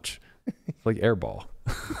so much? It's like airball.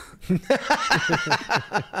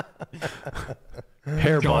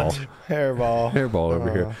 Hairball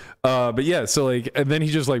over here. But yeah, so like, and then he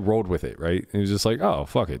just like rolled with it, right? He was just like, oh,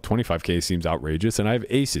 fuck it. 25K seems outrageous and I have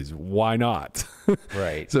aces. Why not?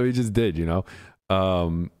 Right. So he just did, you know?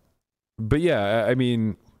 But yeah, I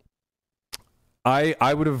mean,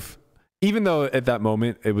 I would have, even though at that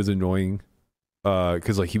moment it was annoying,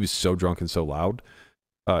 cause like he was so drunk and so loud.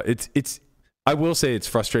 I will say it's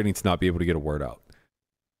frustrating to not be able to get a word out.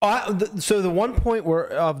 So the one point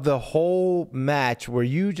of the whole match where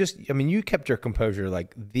you kept your composure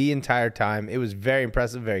like the entire time. It was very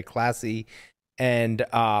impressive, very classy, and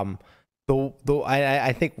I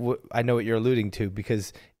think I know what you're alluding to,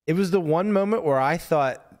 because it was the one moment where I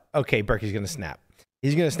thought, okay, Berkey's gonna snap.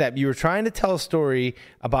 He's gonna snap. You were trying to tell a story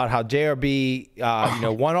about how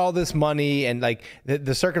JRB, won all this money and like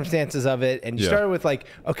the circumstances of it, and you started with like,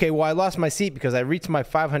 okay, well, I lost my seat because I reached my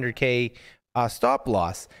 500K stop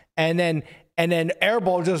loss, and then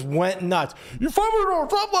Airball just went nuts. You $500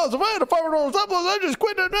 stop loss. If I had a $500 stop loss, I just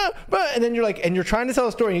quit. And then you're like, and you're trying to tell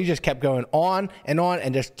a story, and he just kept going on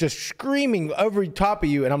and just screaming over top of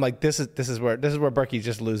you. And I'm like, this is where Berkey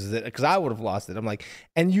just loses it, because I would have lost it. I'm like,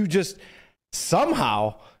 and you just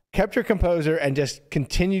somehow kept your composure and just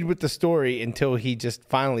continued with the story until he just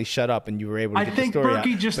finally shut up and you were able to get the story out. I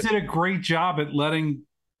think Berkey just did a great job at letting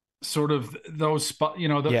sort of those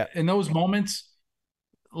in those moments,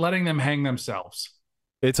 letting them hang themselves.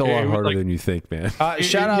 It's a lot harder than you think, man.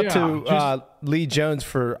 Shout out to Lee Jones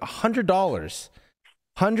for $100.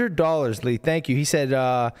 $100, Lee. Thank you. He said,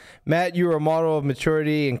 Matt, you were a model of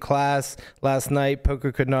maturity in class last night.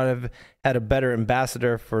 Poker could not have had a better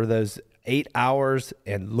ambassador for those 8 hours,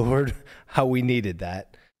 and Lord, how we needed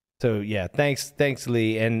that. So yeah, thanks,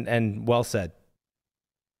 Lee, and well said.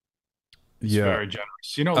 It's very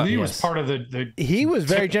generous. Lee was part of the. He was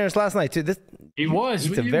very generous last night too. He was.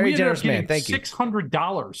 He's a very generous man. Thank you.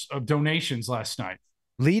 $600 of donations last night.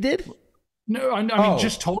 Lee did? No, I mean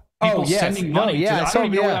just told people sending money. I don't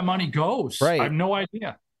even know where that money goes. Right. I have no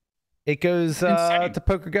idea. It goes to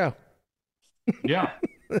Poker Go. Yeah.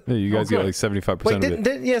 Yeah, you guys get like 75% of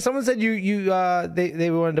it. Someone said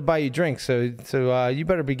they wanted to buy you drinks, so you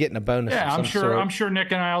better be getting a bonus. Yeah, I'm sure. I'm sure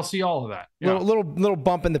Nick and I'll see all of that. Yeah. Little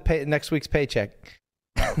bump in the next week's paycheck.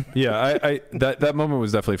 Yeah, I that moment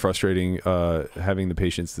was definitely frustrating. Having the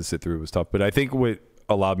patience to sit through it was tough, but I think what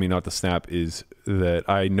allowed me not to snap is that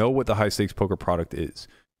I know what the high stakes poker product is,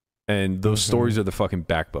 and those stories are the fucking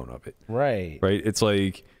backbone of it. Right. It's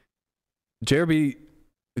like JRB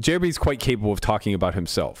is quite capable of talking about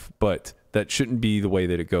himself, but that shouldn't be the way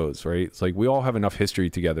that it goes, right? It's like we all have enough history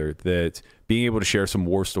together that being able to share some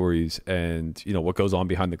war stories and, what goes on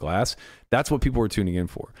behind the glass, that's what people are tuning in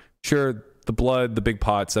for. Sure, the blood, the big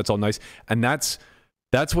pots, that's all nice. And that's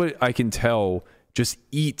what I can tell just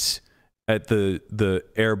eats at the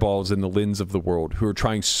airballs and the Lins of the world who are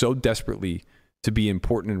trying so desperately to be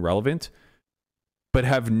important and relevant, but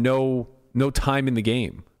have no time in the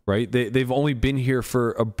game. Right? They've only been here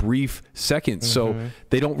for a brief second, so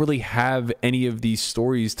they don't really have any of these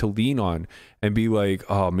stories to lean on and be like,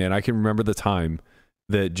 oh man, I can remember the time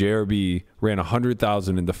that JRB ran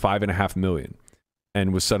 100,000 into 5.5 million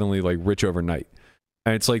and was suddenly like rich overnight.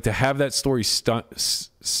 And it's like to have that story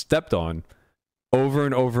stepped on over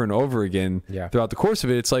and over and over again throughout the course of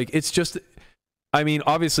it. It's like, it's just, I mean,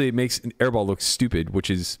 obviously it makes Airball look stupid, which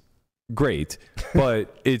is great,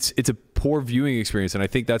 but it's a poor viewing experience, and I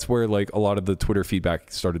think that's where like a lot of the Twitter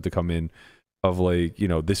feedback started to come in of like,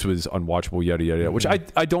 this was unwatchable, yada yada yada, which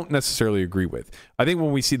I don't necessarily agree with. I think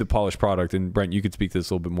when we see the polished product, and Brent, you could speak to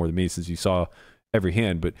this a little bit more than me since you saw every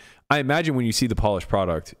hand, but I imagine when you see the polished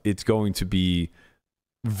product, it's going to be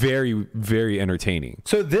very, very entertaining.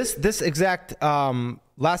 So this exact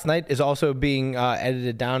last night is also being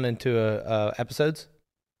edited down into episodes.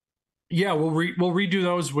 Yeah, we'll redo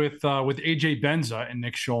those with AJ Benza and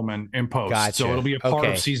Nick Schulman in post. Gotcha. So it'll be a part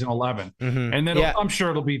of season 11, and then I'm sure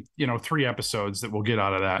it'll be 3 episodes that we'll get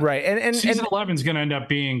out of that. Right, and season 11 is going to end up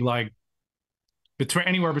being like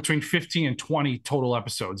anywhere between 15 and 20 total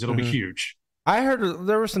episodes. It'll be huge. I heard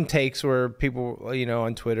there were some takes where people,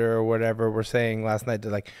 on Twitter or whatever, were saying last night,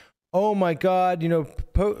 they're like, oh my God,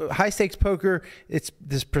 high stakes poker, it's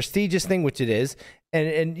this prestigious thing, which it is.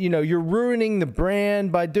 And you're ruining the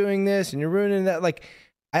brand by doing this, and you're ruining that. Like,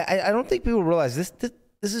 I don't think people realize this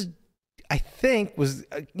is, I think, was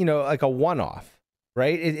like a one-off.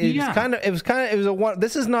 right? It was a one.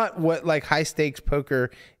 This is not what like high stakes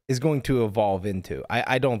poker is going to evolve into.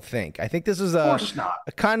 I don't think. I think this is a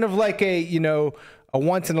kind of like a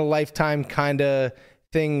once in a lifetime kind of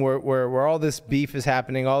thing where all this beef is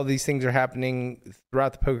happening, all these things are happening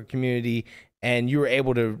throughout the poker community, and you were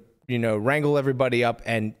able to wrangle everybody up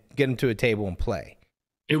and get them to a table and play.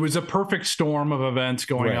 It was a perfect storm of events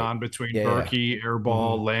going on between Berkey,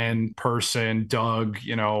 Airball, Lynn, Person, Doug,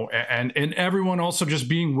 and everyone also just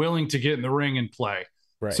being willing to get in the ring and play.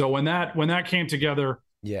 Right. So when that came together,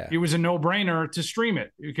 it was a no-brainer to stream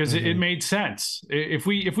it because it made sense. If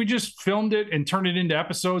we just filmed it and turned it into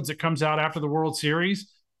episodes that comes out after the World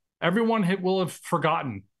Series, everyone will have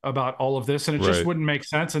forgotten about all of this, and it just wouldn't make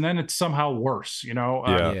sense. And then it's somehow worse,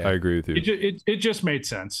 I agree with you. It just made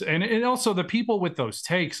sense. And also the people with those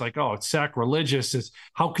takes like, oh, it's sacrilegious.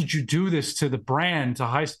 How could you do this to the brand,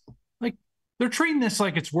 like they're treating this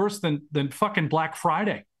like it's worse than fucking Black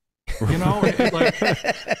Friday.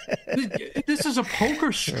 This is a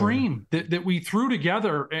poker stream that we threw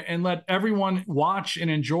together and let everyone watch and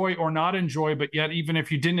enjoy or not enjoy. But yet, even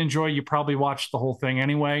if you didn't enjoy, you probably watched the whole thing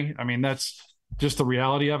anyway. I mean, that's just the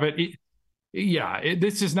reality of it.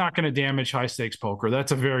 This is not going to damage high stakes poker.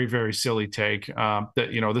 That's a very, very silly take. That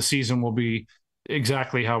the season will be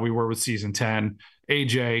exactly how we were with season 10.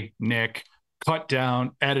 AJ, Nick, cut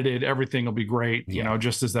down, edited, everything will be great.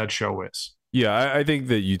 Just as that show is. Yeah, I think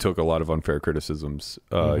that you took a lot of unfair criticisms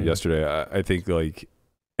yesterday. I think like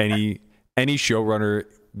any showrunner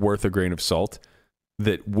worth a grain of salt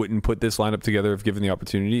that wouldn't put this lineup together if given the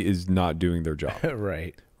opportunity is not doing their job.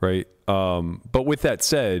 Right. But with that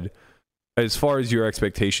said, as far as your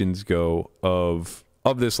expectations go of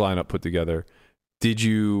this lineup put together, did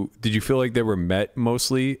you feel like they were met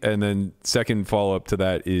mostly? And then second follow up to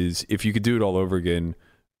that is, if you could do it all over again,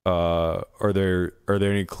 are there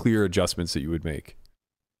any clear adjustments that you would make?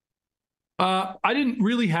 I didn't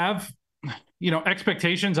really have,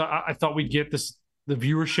 expectations. I thought we'd get the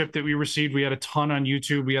viewership that we received. We had a ton on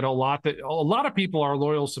YouTube. We had a lot of people are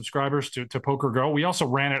loyal subscribers to Poker Go. We also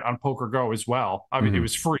ran it on Poker Go as well. I mean, it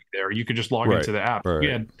was free there. You could just log into the app.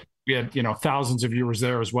 Right. We had thousands of viewers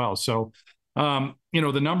there as well. So, the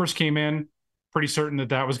numbers came in, pretty certain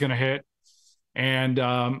that was going to hit. And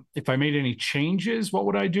if I made any changes, what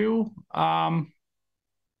would I do? I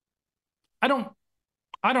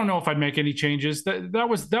don't know if I'd make any changes. That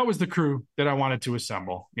was the crew that I wanted to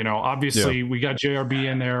assemble. Obviously we got JRB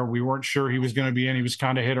in there. We weren't sure he was going to be in. He was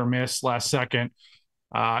kind of hit or miss last second.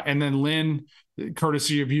 And then Lynn,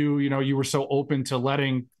 courtesy of you, you were so open to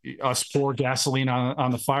letting us pour gasoline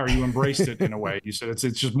on the fire. You embraced it in a way. You said it's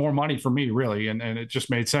just more money for me, really, and it just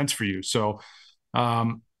made sense for you. So. I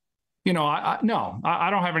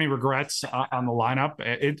don't have any regrets on the lineup.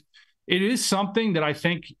 It is something that I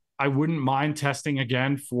think I wouldn't mind testing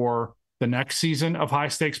again for the next season of high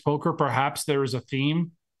stakes poker. Perhaps there is a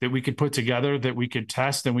theme that we could put together that we could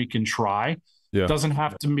test and we can try. Yeah. It doesn't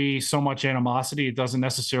have to be so much animosity. It doesn't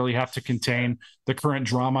necessarily have to contain the current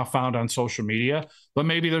drama found on social media, but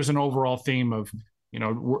maybe there's an overall theme of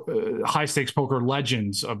high stakes poker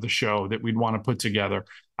legends of the show that we'd want to put together.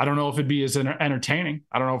 I don't know if it'd be as entertaining.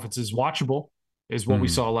 I don't know if it's as watchable as what we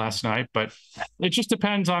saw last night, but it just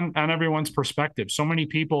depends on everyone's perspective. So many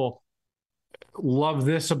people love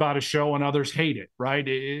this about a show and others hate it, right?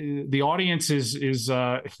 The audience is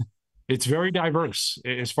it's very diverse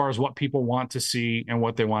as far as what people want to see and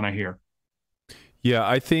what they want to hear. Yeah,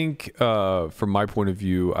 I think from my point of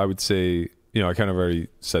view, I would say, I kind of already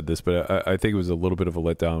said this, but I think it was a little bit of a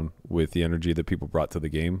letdown with the energy that people brought to the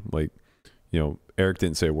game. Like, Eric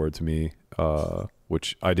didn't say a word to me,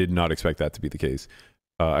 which I did not expect that to be the case.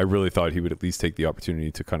 I really thought he would at least take the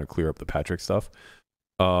opportunity to kind of clear up the Patrick stuff.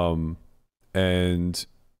 And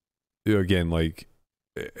again, like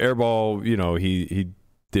Airball, he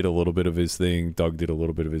did a little bit of his thing. Doug did a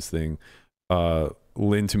little bit of his thing.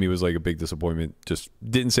 Lynn to me was like a big disappointment. Just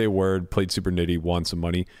didn't say a word, played super nitty, won some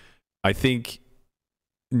money. I think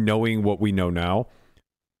knowing what we know now,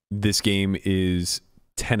 this game is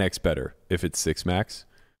 10x better if it's 6 max.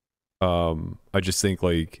 I just think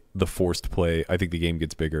like the forced play, I think the game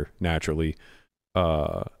gets bigger naturally.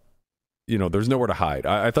 There's nowhere to hide.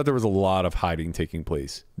 I thought there was a lot of hiding taking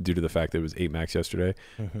place due to the fact that it was 8 max yesterday.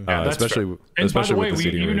 Yeah, especially by the way,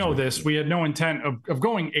 this, we had no intent of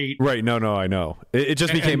going 8. Right. No, I know. It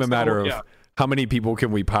just became a matter of how many people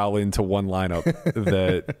can we pile into one lineup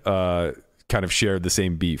that kind of shared the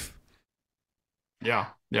same beef. Yeah,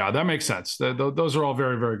 that makes sense. Those are all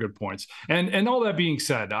very, very good points. And all that being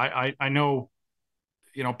said, I know,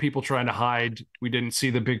 people trying to hide, we didn't see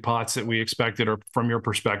the big pots that we expected, or from your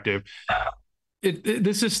perspective.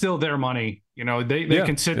 this is still their money. You know, they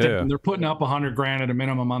can sit there and they're putting up $100,000 at a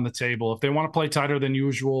minimum on the table. If they want to play tighter than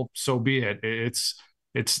usual, so be it.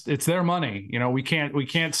 It's their money. You know, we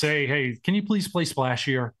can't say, hey, can you please play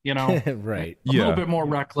splashier? You know, right? A little bit more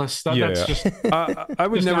reckless. That's just. I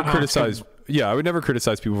would never criticize. Yeah, I would never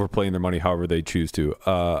criticize people for playing their money however they choose to.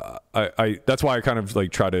 That's why I kind of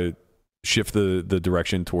like try to shift the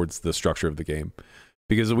direction towards the structure of the game,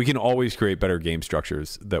 because we can always create better game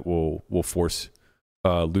structures that will force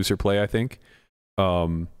looser play, I think.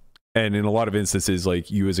 And in a lot of instances,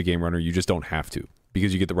 like you as a game runner, you just don't have to,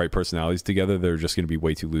 because you get the right personalities together. They're just going to be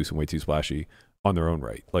way too loose and way too splashy on their own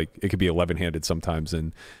right. Like it could be 11-handed sometimes,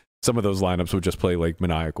 and some of those lineups would just play like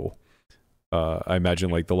maniacal. I imagine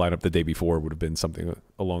like the lineup the day before would have been something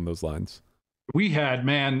along those lines. We had,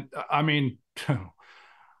 man, I mean,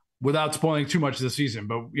 without spoiling too much of the season,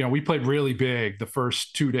 but you know, we played really big the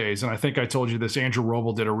first 2 days, and I think I told you this. Andrew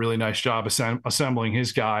Roble did a really nice job assembling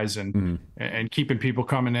his guys and keeping people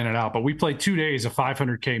coming in and out. But we played 2 days of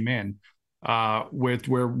 500K min with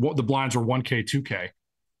where the blinds were 1K, 2K.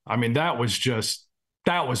 I mean, that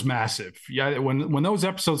was massive. Yeah, when those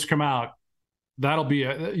episodes come out,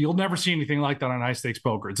 you'll never see anything like that on High Stakes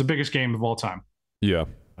Poker. It's the biggest game of all time. Yeah,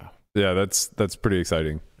 that's pretty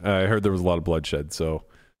exciting. I heard there was a lot of bloodshed, so.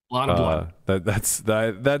 A lot of blood. That's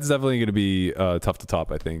definitely going to be tough to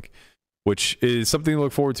top, I think, which is something to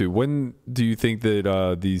look forward to. When do you think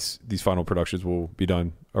that these final productions will be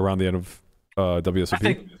done? Around the end of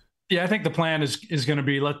WSOP? I think the plan is going to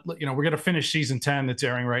be we're going to finish season 10 that's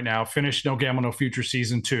airing right now. Finish No Gamble No Future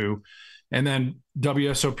season 2, and then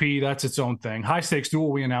WSOP, that's its own thing. High Stakes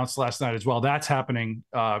Duel we announced last night as well. That's happening.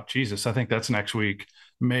 I think that's next week,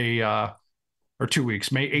 May or 2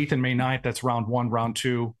 weeks, May 8th and May 9th. That's round 1, round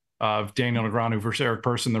 2. Of Daniel Negreanu versus Eric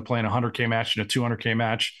Persson. They're playing a 100K match and a 200K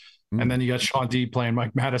match. And then you got Sean D playing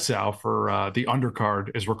Mike Mattisau for the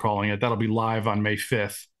undercard, as we're calling it. That'll be live on May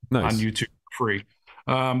 5th on YouTube, free.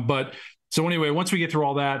 But so anyway, once we get through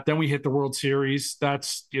all that, then we hit the World Series.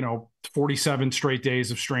 That's, 47 straight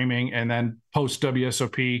days of streaming. And then post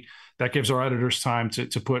WSOP, that gives our editors time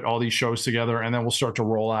to put all these shows together. And then we'll start to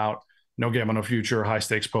roll out No Gamble No Future, High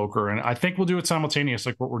Stakes Poker. And I think we'll do it simultaneous,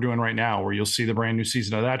 like what we're doing right now, where you'll see the brand new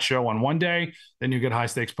season of that show on one day, then you get High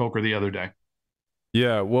Stakes Poker the other day.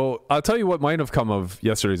 Yeah, well, I'll tell you what might have come of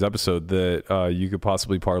yesterday's episode that you could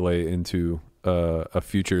possibly parlay into a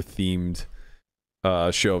future themed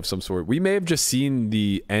show of some sort. We may have just seen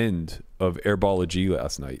the end of Airballology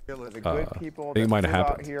last night. The good people that might have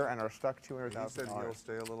happened out here and are stuck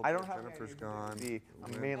 $200,000. I don't have Jennifer's gone.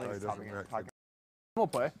 I'm mainly just talking. We'll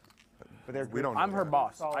play. But we don't. I'm her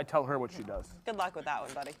boss. I tell her what she does. Good luck with that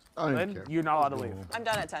one, buddy. Lynn, you're not allowed to leave. I'm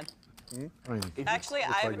done at 10. Actually,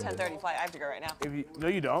 I have a 10:30 flight. I have to go right now. No,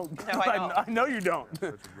 you don't. No, I don't. I know you don't.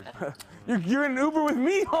 You're in an Uber with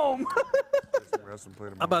me home. How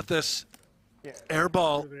about this?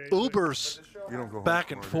 Airball Ubers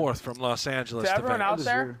back and forth from Los Angeles to to everyone out Vegas.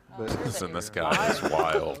 there. Listen, this guy is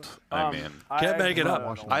wild. I mean, Can't make it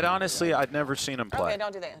up. I'd never seen him play. Okay,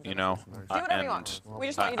 don't do that. You know, Do whatever you want. We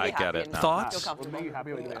just want you to be I get happy it and now. Thoughts? feel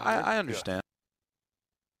comfortable. I understand.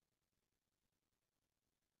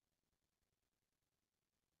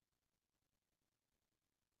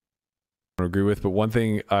 agree with, but one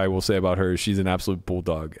thing I will say about her is she's an absolute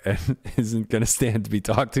bulldog and isn't going to stand to be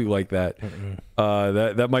talked to like that.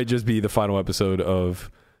 That might just be the final episode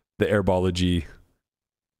of the Airballology.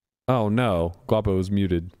 Oh no, Guapo was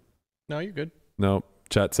muted. No, you're good. No,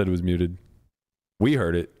 chat said it was muted. We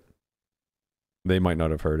heard it. They might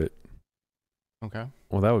not have heard it. Okay.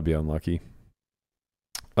 Well, that would be unlucky.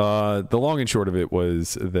 The long and short of it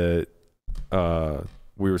was that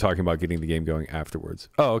we were talking about getting the game going afterwards.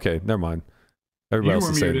 Oh, okay. Never mind. Everybody You else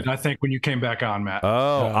were is muted, saying I think, when you came back on, Matt.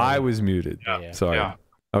 Oh, I was muted. Yeah. Sorry. Yeah.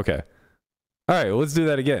 Okay. All right. Well, let's do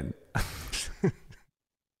that again.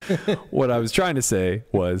 What I was trying to say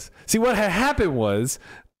was, see, what had happened was,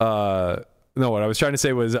 what I was trying to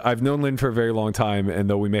say was I've known Lynn for a very long time, and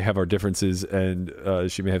though we may have our differences and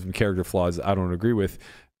she may have some character flaws I don't agree with,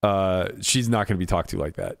 she's not going to be talked to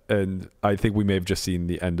like that. And I think we may have just seen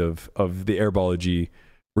the end of the Airballology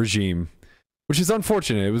regime, which is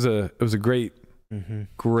unfortunate. It was a great,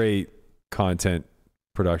 great content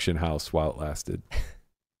production house while it lasted.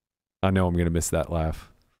 I know I'm going to miss that laugh.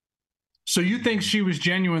 So you think she was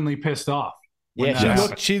genuinely pissed off?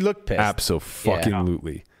 Yeah, she looked pissed.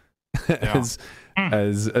 Absolutely. Yeah.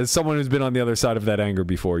 As someone who's been on the other side of that anger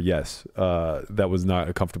before, yes, that was not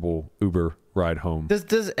a comfortable Uber ride home. Does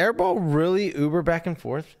Airball really Uber back and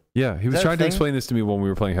forth? Yeah, he was trying to explain this to me when we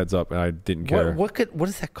were playing Heads Up, and I didn't care. What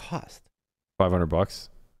does that cost? $500.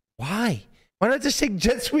 Why? Why not just take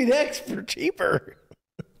Jet Suite X for cheaper?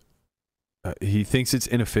 He thinks it's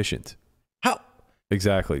inefficient. How?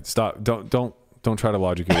 Exactly. Stop. Don't try to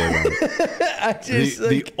logic your way around it.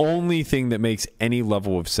 The only thing that makes any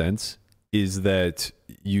level of sense is that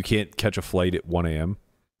you can't catch a flight at 1 a.m.,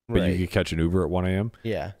 but you could catch an Uber at 1 a.m.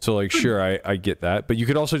 Yeah. So, like, sure, I get that. But you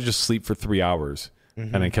could also just sleep for 3 hours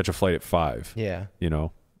and then catch a flight at 5. Yeah. You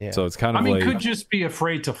know? Yeah. So it's kind of could just be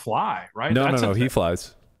afraid to fly, right? No. He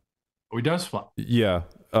flies. Oh, he does fly. Yeah.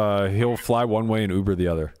 He'll fly one way and Uber the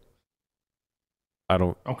other. I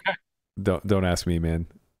don't. Okay. Don't ask me, man.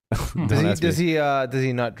 Does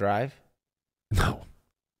he not drive? No.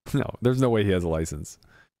 There's no way he has a license.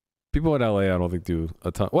 People in LA, I don't think do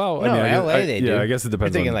a ton. Well, no, LA they do. Yeah, I guess it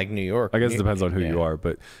depends. You're thinking like New York. I guess it depends on who you are,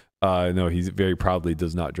 but no, he very proudly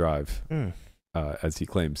does not drive, as he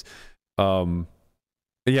claims. Yeah,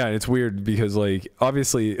 it's weird because, like,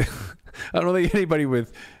 obviously, I don't think anybody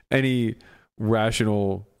with any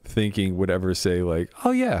rational thinking would ever say, like,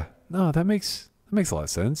 oh yeah, no, that makes a lot of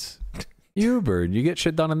sense. Uber, and you get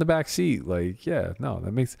shit done in the back seat. Like, yeah, no,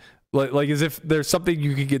 that makes like as if there's something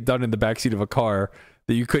you could get done in the back seat of a car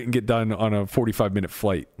that you couldn't get done on a 45-minute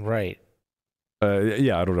flight. Right.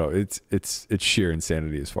 Yeah, I don't know. It's sheer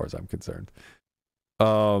insanity as far as I'm concerned.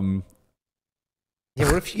 Yeah,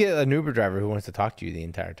 what if you get an Uber driver who wants to talk to you the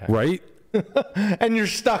entire time? Right? And you're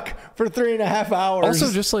stuck for 3.5 hours.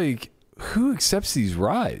 Also, just like, who accepts these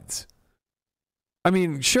rides? I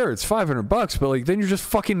mean, sure, it's $500, but like, then you're just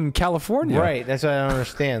fucking in California. Right. That's what I don't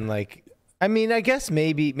understand. Like, I mean, I guess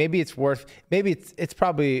maybe it's worth. Maybe it's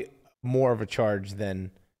probably more of a charge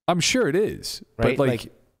than. I'm sure it is, right? But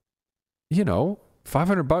like, you know,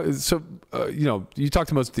 $500. So, you know, you talk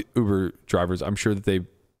to most Uber drivers. I'm sure that they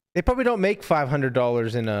probably don't make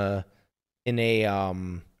 $500 in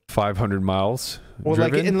a 500 miles. Well,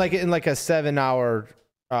 driven? like in a 7 hour.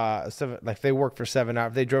 Like they work for 7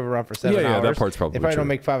 hours. They drove around for 7 hours. Yeah, that part's probably They probably true. don't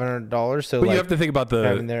make $500. So, but like, you have to think about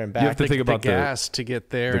driving there and back. You have to think about the gas to get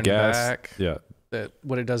there and gas, back. Yeah.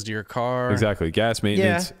 What it does to your car. Exactly. Gas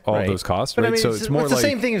maintenance, all of those costs. But right? I mean, so it's more the like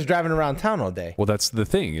same thing as driving around town all day. Well, that's the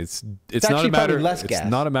thing. It's not actually a matter. probably less gas. It's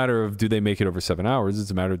not a matter of do they make it over 7 hours.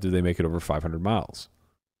 It's a matter of do they make it over 500 miles.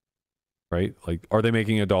 Right? Like, are they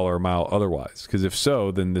making $1 a mile otherwise? Because if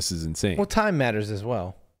so, then this is insane. Well, time matters as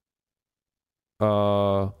well.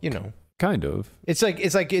 You know, kind of. It's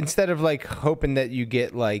like instead of like hoping that you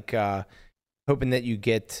get you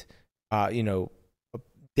know,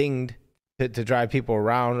 dinged to drive people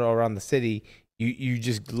around the city, you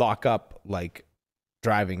just lock up like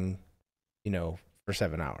driving, you know, for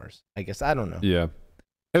 7 hours. I guess I don't know. Yeah.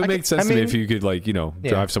 It would make sense to me if you could, like, you know,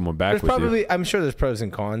 drive someone back there's with probably, you. I'm sure there's pros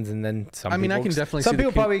and cons, and then some. I mean, people, I can definitely. Some see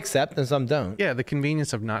people probably accept, and some don't. Yeah, the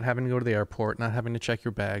convenience of not having to go to the airport, not having to check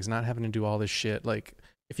your bags, not having to do all this shit. Like,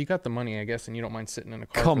 if you got the money, I guess, and you don't mind sitting in a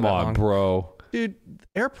car. Come on, bro. Dude,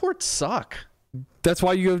 airports suck. That's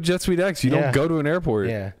why you go Jet Suite X. You don't go to an airport.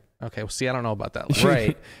 Yeah. Okay, well, see, I don't know about that.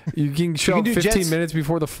 Right. You can show up 15 minutes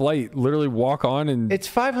before the flight, literally walk on, and it's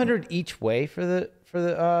 $500 each way for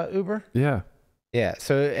the Uber. Yeah. Yeah.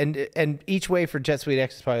 So and each way for Jet Suite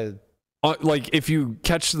X is probably like if you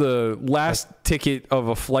catch the last ticket of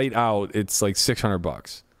a flight out, it's like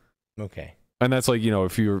 $600. Okay. And that's like, you know,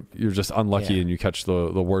 if you're just unlucky and you catch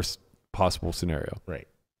the worst possible scenario. Right.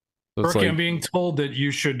 So Berkey, I'm being told that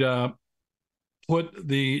you should put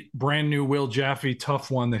the brand new Will Jaffe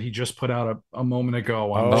tough one that he just put out a moment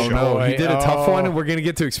ago on the show. No, he did a tough one, and we're gonna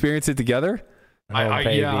get to experience it together.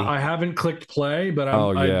 I haven't clicked play,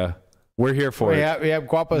 but we're here for it. Yeah,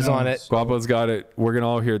 Guapo's on it. Guapo's got it. We're gonna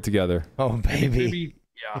all hear it together. Oh baby.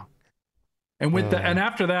 Yeah. And with and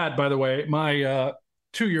after that, by the way, my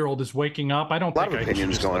 2-year-old is waking up. I don't think I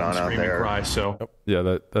opinions can going on out there. Cry, so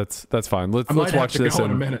yeah, that's fine. Let's watch this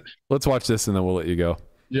in a minute. Let's watch this and then we'll let you go.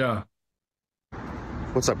 Yeah.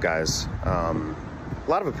 What's up, guys? A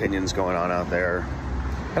lot of opinions going on out there,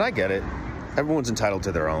 and I get it. Everyone's entitled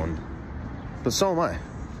to their own, but so am I.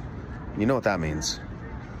 You know what that means.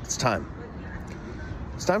 It's time.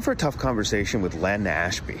 It's time for a tough conversation with Len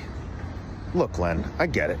Ashby. Look, Len, I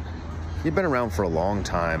get it. You've been around for a long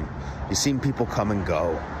time. You've seen people come and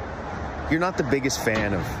go. You're not the biggest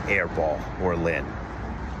fan of Airball or Lynn.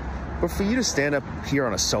 But for you to stand up here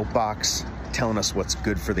on a soapbox, telling us what's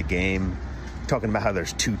good for the game, talking about how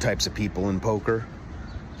there's 2 types of people in poker.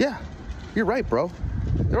 Yeah, you're right, bro.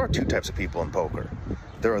 There are 2 types of people in poker.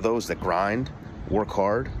 There are those that grind, work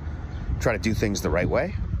hard, try to do things the right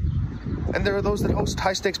way. And there are those that host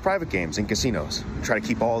high-stakes private games in casinos and try to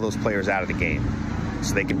keep all those players out of the game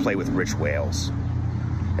so they can play with rich whales.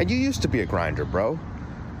 And you used to be a grinder, bro.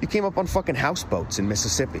 You came up on fucking houseboats in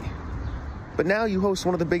Mississippi. But now you host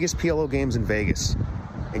one of the biggest PLO games in Vegas,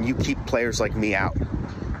 and you keep players like me out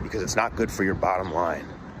because it's not good for your bottom line.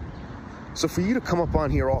 So for you to come up on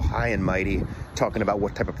here all high and mighty, talking about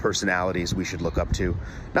what type of personalities we should look up to,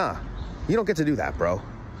 nah, you don't get to do that, bro.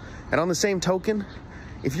 And on the same token,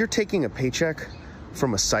 if you're taking a paycheck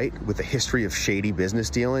from a site with a history of shady business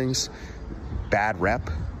dealings, bad rep,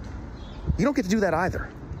 you don't get to do that either,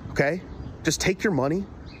 okay? Just take your money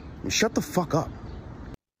and shut the fuck up.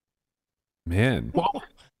 Man. Whoa.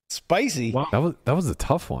 Spicy. Wow. That was a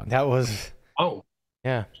tough one. That was. Oh.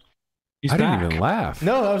 Yeah. I didn't even laugh.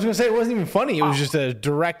 No, I was going to say it wasn't even funny. It was just a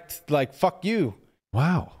direct, like, fuck you.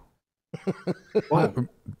 Wow. Wow.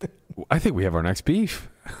 I think we have our next beef.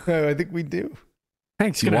 I think we do.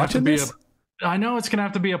 Thanks. You watching this? I know it's going to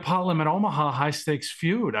have to be a Pot Limit Omaha high-stakes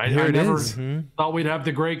feud. I Here it never is. thought we'd have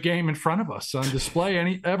the great game in front of us on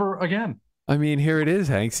display ever again. I mean, here it is,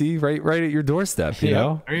 Hanksy, right at your doorstep, you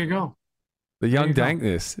know? There you go. The young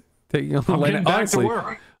dankness. I'm getting back to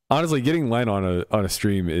work. Honestly, getting Len on a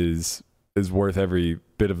stream is worth every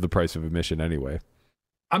bit of the price of admission anyway.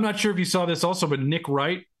 I'm not sure if you saw this also, but Nick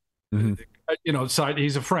Wright,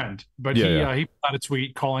 he's a friend, but he put out a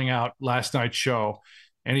tweet calling out last night's show,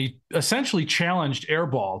 and he essentially challenged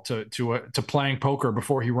Airball to playing poker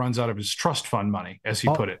before he runs out of his trust fund money, as he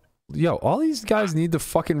put it. Yo, all these guys need to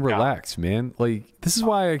fucking relax, man. Like, this is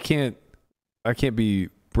why I can't be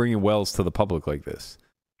bringing wells to the public like this.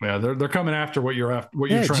 Yeah, they're coming after what you're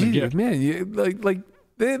trying to get, man.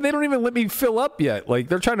 They don't even let me fill up yet. Like,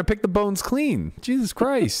 they're trying to pick the bones clean. Jesus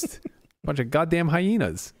Christ. Bunch of goddamn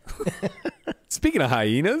hyenas. Speaking of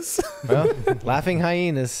hyenas. Well, laughing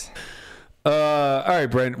hyenas. All right,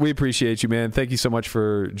 Brent, we appreciate you, man. Thank you so much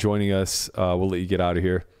for joining us. We'll let you get out of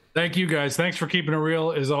here. Thank you, guys. Thanks for keeping it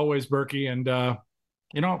real, as always, Berkey. And,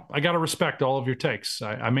 I got to respect all of your takes.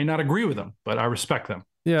 I may not agree with them, but I respect them.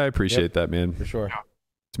 Yeah, I appreciate that, man. For sure.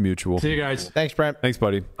 It's mutual. See you guys. Thanks, Brent. Thanks,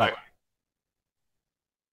 buddy. Bye.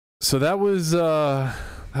 So that was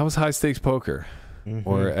high stakes poker,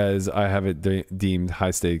 or as I have it deemed,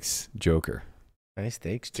 high stakes joker. High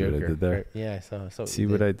stakes joker. See what I did there? Yeah, I saw. See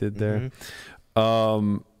what I did there?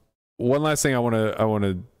 One last thing I want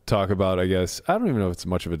to talk about. I guess I don't even know if it's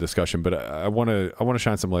much of a discussion, but I want to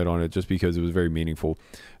shine some light on it just because it was very meaningful.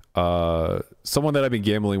 Someone that I've been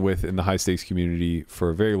gambling with in the high stakes community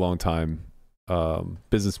for a very long time,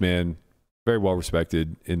 businessman, very well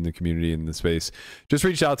respected in the community, in the space, just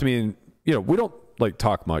reached out to me, and we don't like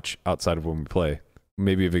talk much outside of when we play.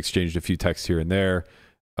 Maybe have exchanged a few texts here and there,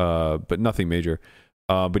 but nothing major.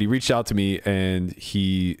 But he reached out to me and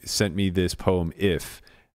he sent me this poem, If,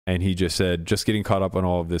 and he just said, just getting caught up on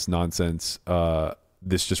all of this nonsense.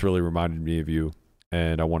 This just really reminded me of you,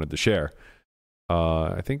 and I wanted to share.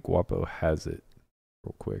 I think Guapo has it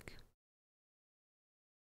real quick.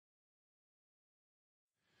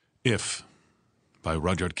 If, by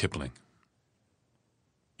Rudyard Kipling.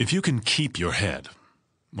 If you can keep your head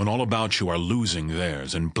when all about you are losing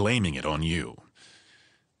theirs and blaming it on you,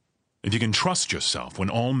 if you can trust yourself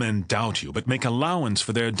when all men doubt you but make allowance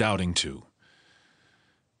for their doubting too,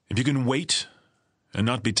 if you can wait and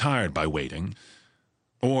not be tired by waiting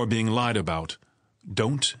or being lied about,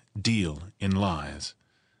 don't deal in lies,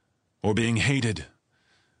 or being hated,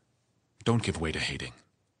 don't give way to hating,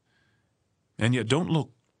 and yet don't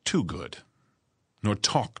look too good, nor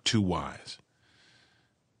talk too wise.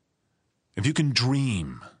 If you can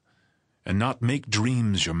dream and not make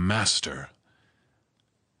dreams your master,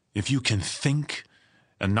 if you can think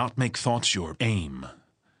and not make thoughts your aim,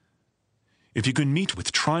 if you can meet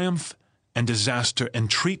with triumph and disaster and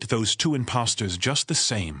treat those two impostors just the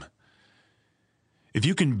same, if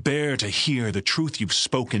you can bear to hear the truth you've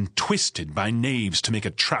spoken twisted by knaves to make a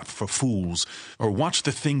trap for fools, or watch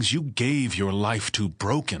the things you gave your life to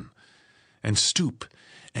broken, and stoop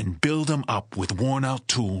and build them up with worn-out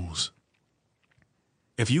tools,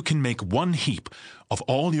 if you can make one heap of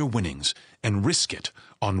all your winnings and risk it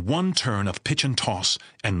on one turn of pitch and toss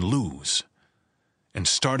and lose, and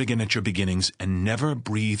start again at your beginnings and never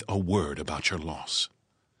breathe a word about your loss,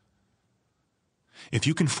 if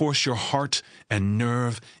you can force your heart and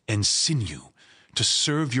nerve and sinew to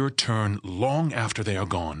serve your turn long after they are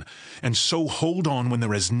gone, and so hold on when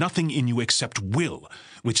there is nothing in you except will,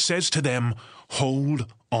 which says to them,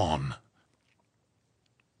 hold on.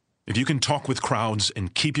 If you can talk with crowds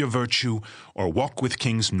and keep your virtue, or walk with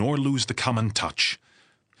kings nor lose the common touch,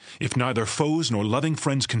 if neither foes nor loving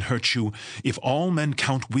friends can hurt you, if all men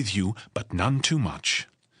count with you, but none too much,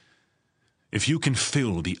 if you can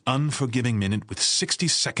fill the unforgiving minute with 60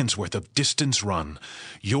 seconds worth of distance run,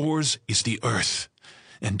 yours is the earth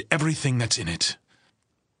and everything that's in it.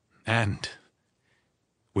 And,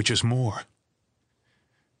 which is more,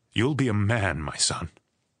 You'll be a man, my son.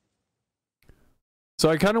 So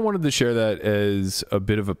I kind of wanted to share that as a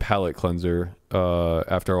bit of a palate cleanser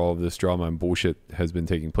after all of this drama and bullshit has been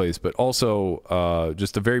taking place, but also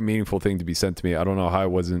just a very meaningful thing to be sent to me. I don't know how I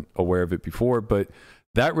wasn't aware of it before, but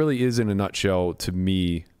that really is, in a nutshell, to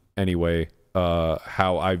me anyway,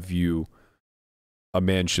 how I view a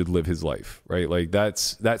man should live his life, right? Like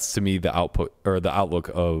that's to me the output or the outlook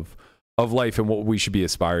of life and what we should be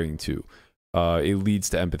aspiring to. It leads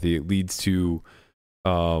to empathy. It leads to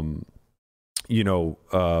more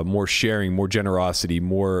sharing, more generosity,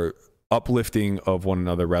 more uplifting of one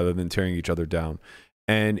another rather than tearing each other down.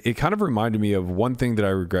 And it kind of reminded me of one thing that I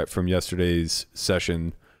regret from yesterday's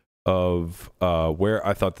session of where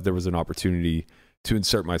I thought that there was an opportunity to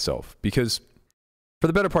insert myself, because for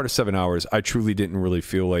the better part of 7 hours, I truly didn't really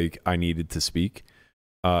feel like I needed to speak.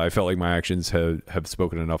 I felt like my actions have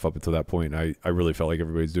spoken enough up until that point. I really felt like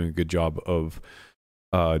everybody's doing a good job of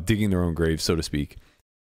digging their own grave, so to speak.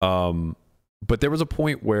 But there was a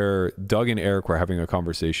point where Doug and Eric were having a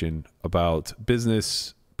conversation about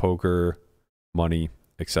business, poker, money,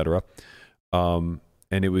 etc. And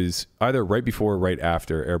it was either right before or right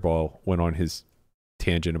after Airball went on his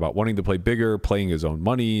tangent about wanting to play bigger, playing his own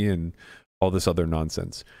money, and all this other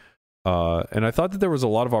nonsense. And I thought that there was a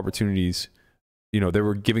lot of opportunities. They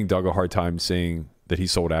were giving Doug a hard time saying that he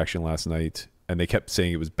sold action last night, and they kept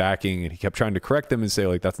saying it was backing, and he kept trying to correct them and say,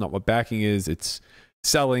 like, that's not what backing is. It's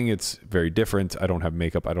selling. It's very different. I don't have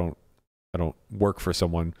makeup. I don't work for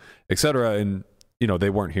someone, etc. And they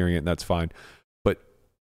weren't hearing it, and that's fine. But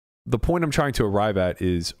the point I'm trying to arrive at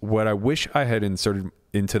is what I wish I had inserted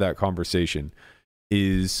into that conversation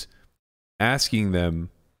is asking them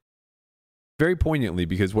very poignantly,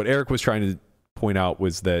 because what Eric was trying to point out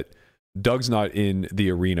was that Doug's not in the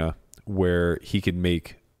arena where he could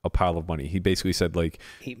make a pile of money. He basically said, like,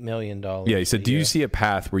 $8 million. Yeah, he said, do you see a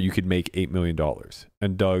path where you could make $8 million?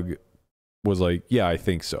 And Doug was like, yeah, I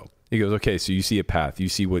think so. He goes, okay, so you see a path. You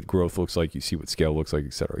see what growth looks like. You see what scale looks like,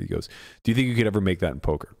 etc. He goes, do you think you could ever make that in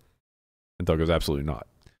poker? And Doug goes, absolutely not.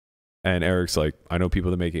 And Eric's like, I know people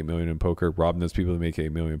that make $8 million in poker. Rob knows people that make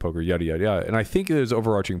 $8 million in poker, yada, yada, yada. And I think his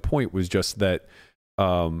overarching point was just that,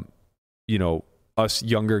 us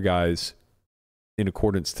younger guys, in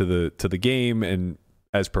accordance to the game and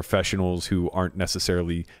as professionals who aren't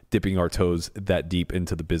necessarily dipping our toes that deep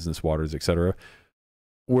into the business waters, etc.,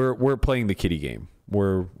 we're playing the kiddie game.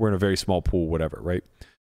 We're in a very small pool, whatever, right?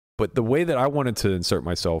 But the way that I wanted to insert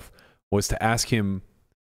myself was to ask him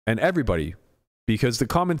and everybody, because the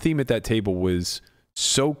common theme at that table was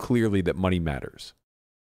so clearly that money matters.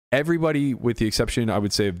 Everybody, with the exception, I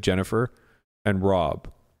would say, of Jennifer and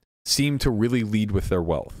Rob, seemed to really lead with their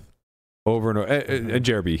wealth over and over. And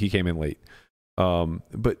Jeremy, he came in late.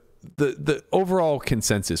 But the overall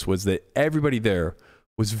consensus was that everybody there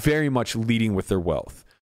was very much leading with their wealth.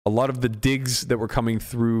 A lot of the digs that were coming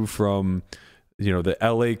through from, the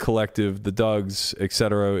LA collective, the Dougs,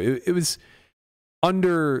 etc. It was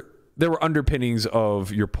there were underpinnings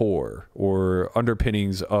of you're poor or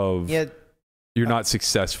underpinnings of you're not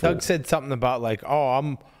successful. Doug said something about like,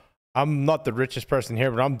 oh, I'm not the richest person here,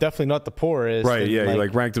 but I'm definitely not the poorest. Right, yeah, he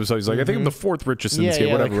ranked himself. He's like, I think I'm the fourth richest in this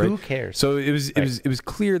game, whatever, right? Who cares? So it was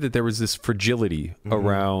clear that there was this fragility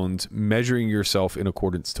around measuring yourself in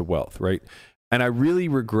accordance to wealth, right? And I really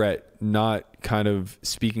regret not kind of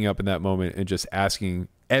speaking up in that moment and just asking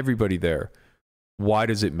everybody there, why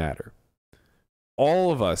does it matter?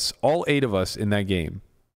 All of us, all 8 of us in that game,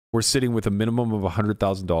 were sitting with a minimum of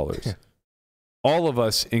 $100,000. All of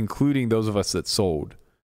us, including those of us that sold,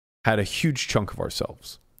 had a huge chunk of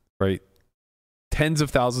ourselves, right? Tens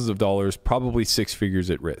of thousands of dollars, probably 6 figures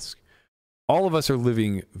at risk. All of us are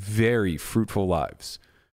living very fruitful lives.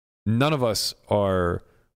 None of us are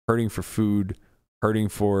hurting for food, hurting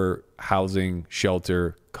for housing,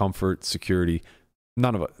 shelter, comfort, security.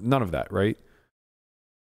 None of that, right?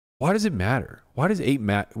 Why does it matter? Why does 8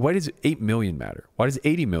 million matter? Why does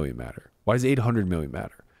 80 million matter? Why does 800 million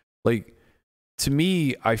matter? Like, to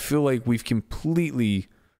me, I feel like we've completely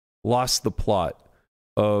lost the plot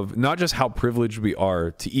of not just how privileged we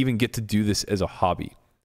are to even get to do this as a hobby,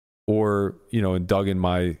 or in Doug and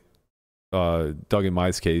my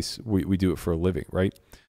case, we do it for a living, right?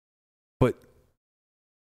 But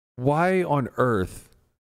why on earth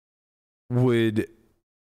would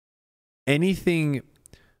anything?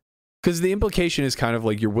 Because the implication is kind of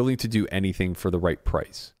like you're willing to do anything for the right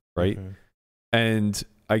price, right? And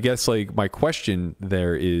I guess like my question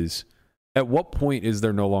there is, at what point is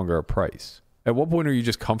there no longer a price? At what point are you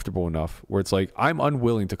just comfortable enough where it's like, I'm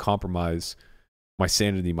unwilling to compromise my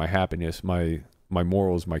sanity, my happiness, my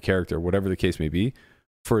morals, my character, whatever the case may be,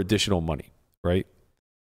 for additional money, right?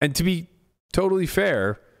 And to be totally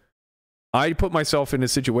fair, I put myself in a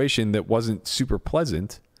situation that wasn't super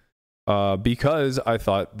pleasant because I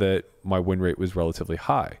thought that my win rate was relatively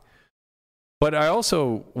high. But I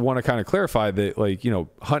also want to kind of clarify that, like, you know,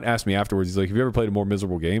 Hunt asked me afterwards, he's like, have you ever played a more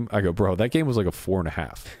miserable game? I go, bro, that game was like a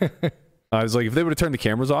 4.5. I was like, if they would have turned the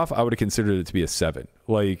cameras off, I would have considered it to be a 7.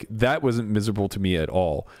 Like, that wasn't miserable to me at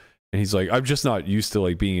all. And he's like, I'm just not used to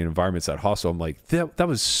like being in environments that hostile. I'm like, that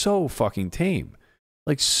was so fucking tame.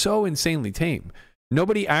 Like, so insanely tame.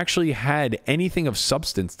 Nobody actually had anything of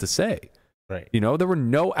substance to say. Right. You know, there were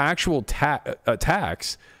no actual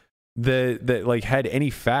attacks that like had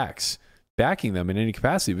any facts backing them in any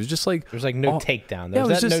capacity. It was just like there's like no takedown.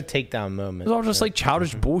 There's no takedown moment. It was all just like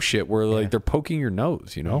childish bullshit where like they're poking your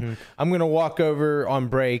nose, you know. I'm gonna walk over on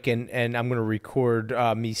break and I'm gonna record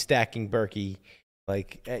me stacking Berkey.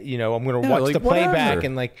 Like I'm gonna watch like, the playback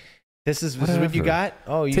and like this is what you got.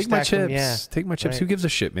 Oh, you take my chips. Yeah. Take my chips. Right. Who gives a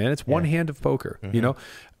shit, man? It's one hand of poker, you know.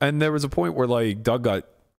 And there was a point where like Doug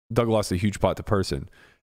lost a huge pot to Person,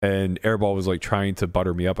 and Airball was like trying to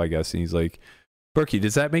butter me up, I guess, and he's like, Berkey,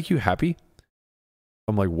 does that make you happy?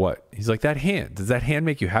 I'm like, what? He's like, that hand. Does that hand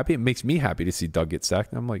make you happy? It makes me happy to see Doug get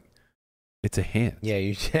stacked. And I'm like, it's a hand. Yeah,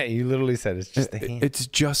 you literally said it's just a hand. It's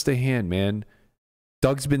just a hand, man.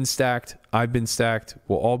 Doug's been stacked. I've been stacked.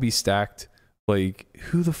 We'll all be stacked. Like,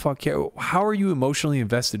 who the fuck cares? How are you emotionally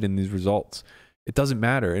invested in these results? It doesn't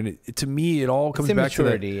matter. And to me, it all comes back to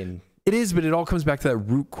that. It is, but it all comes back to that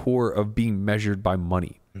root core of being measured by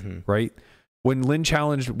money, right? When Lynn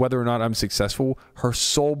challenged whether or not I'm successful, her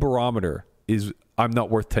sole barometer is I'm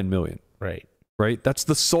not worth 10 million. Right. Right. That's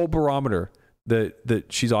the sole barometer that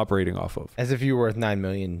she's operating off of. As if you were worth 9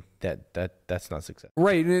 million, that's not success.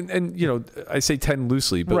 Right. And you know, I say 10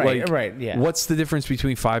 loosely, but yeah. What's the difference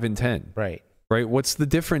between 5 and 10? Right. Right. What's the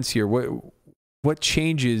difference here? What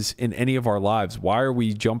changes in any of our lives? Why are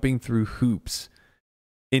we jumping through hoops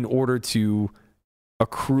in order to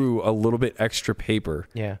accrue a little bit extra paper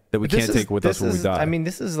that we can't take with us when we die? I mean,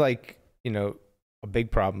 this is like, a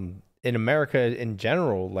big problem in America in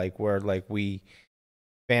general, like where like we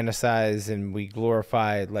fantasize and we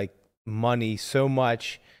glorify like money so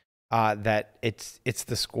much that it's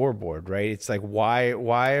the scoreboard, right? It's like why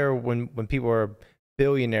are when people are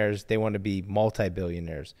billionaires, they want to be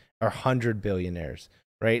multi-billionaires or 100 billionaires,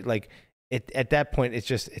 right? Like at that point,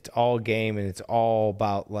 it's all game and it's all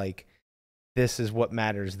about like this is what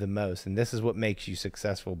matters the most and this is what makes you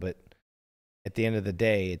successful. But at the end of the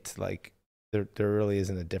day, it's like there really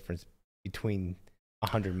isn't a difference between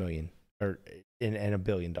 100 million and $1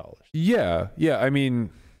 billion. Yeah. I mean,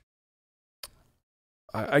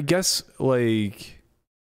 I guess like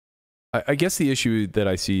I guess the issue that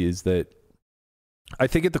I see is that I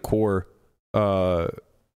think at the core,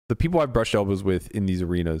 the people I've brushed elbows with in these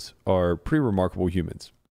arenas are pretty remarkable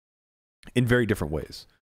humans in very different ways.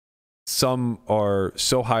 Some are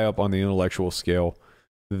so high up on the intellectual scale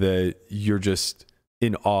that you're just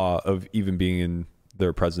in awe of even being in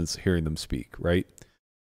their presence, hearing them speak, right?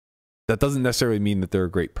 That doesn't necessarily mean that they're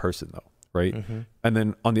a great person though, right? And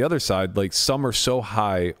then on the other side, like some are so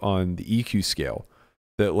high on the EQ scale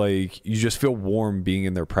that like you just feel warm being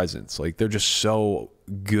in their presence. Like they're just so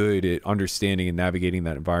good at understanding and navigating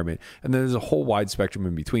that environment. And then there's a whole wide spectrum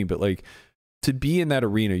in between, but like to be in that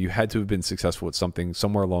arena, you had to have been successful at something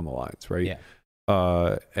somewhere along the lines, right?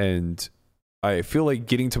 Yeah. And I feel like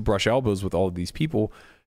getting to brush elbows with all of these people,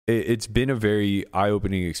 it's been a very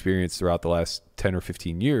eye-opening experience throughout the last 10 or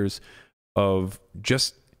 15 years of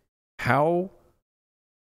just how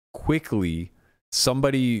quickly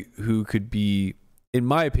somebody who could be, in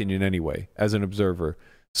my opinion anyway, as an observer,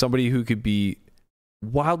 somebody who could be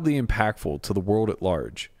wildly impactful to the world at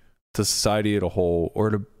large, to society as a whole, or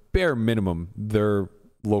at a bare minimum, their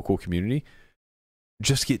local community,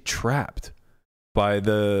 just get trapped by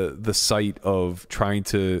the sight of trying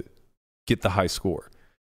to get the high score.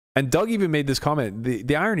 And Doug even made this comment.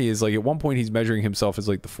 The irony is like at one point he's measuring himself as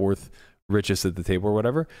like the 4th richest at the table or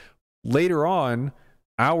whatever. Later on,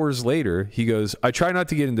 hours later, he goes, I try not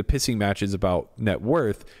to get into pissing matches about net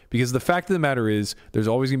worth because the fact of the matter is there's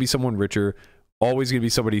always going to be someone richer, always going to be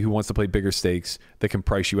somebody who wants to play bigger stakes that can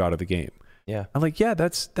price you out of the game. Yeah. I'm like, yeah,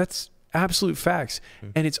 that's absolute facts.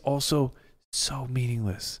 And it's also so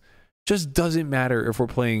meaningless. Just doesn't matter if we're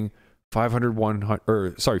playing 50,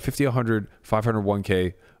 100, 500,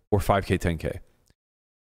 1K or 5K, 10K.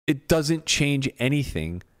 It doesn't change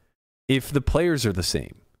anything if the players are the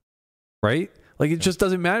same, right? Like it just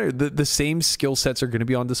doesn't matter. The same skill sets are going to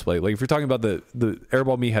be on display. Like if you're talking about the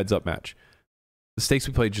Airball me heads up match, the stakes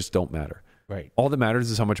we play just don't matter. Right. All that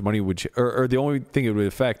matters is how much money or the only thing it would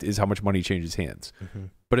affect is how much money changes hands. Mm-hmm.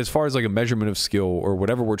 But as far as like a measurement of skill or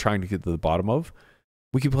whatever we're trying to get to the bottom of,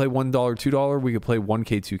 we could play $1, $2, we could play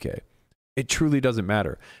 1K, 2K. It truly doesn't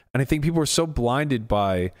matter. And I think people are so blinded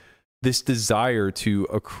by this desire to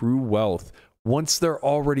accrue wealth once they're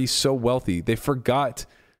already so wealthy. They forgot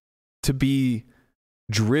to be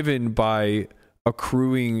driven by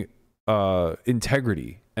accruing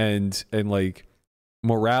integrity and like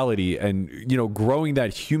morality and, you know, growing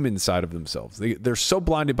that human side of themselves. They're so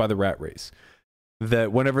blinded by the rat race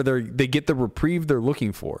that whenever they get the reprieve they're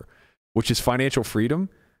looking for, which is financial freedom,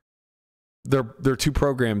 they're too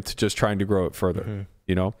programmed to just trying to grow it further,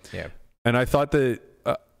 you know? Yeah. And I thought that,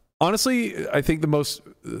 honestly, I think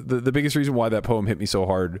the biggest reason why that poem hit me so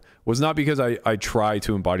hard was not because I try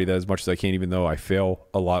to embody that as much as I can, even though I fail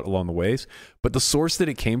a lot along the ways, but the source that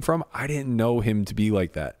it came from, I didn't know him to be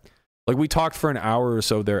like that. Like, we talked for an hour or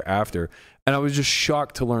so thereafter, and I was just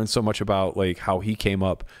shocked to learn so much about like how he came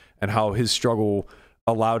up and how his struggle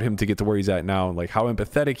allowed him to get to where he's at now, and like how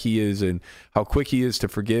empathetic he is and how quick he is to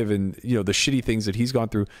forgive, and, you know, the shitty things that he's gone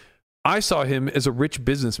through. I saw him as a rich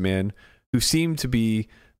businessman who seemed to be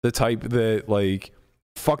the type that like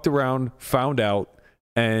fucked around, found out,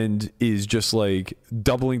 and is just like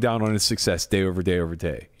doubling down on his success day over day over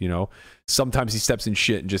day. You know, sometimes he steps in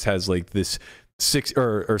shit and just has like this 9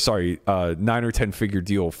 or 10 figure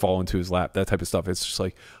deal fall into his lap, that type of stuff. It's just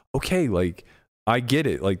like, okay, like I get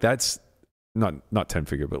it. Like that's not 10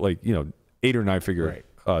 figure, but like, you know, 8 or 9 figure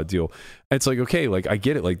deal. And it's like, okay, like I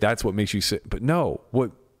get it. Like that's what makes you sit. But no, what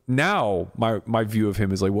now my view of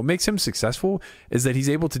him is like, what makes him successful is that he's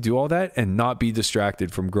able to do all that and not be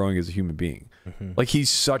distracted from growing as a human being. Like he's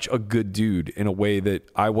such a good dude in a way that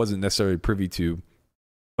I wasn't necessarily privy to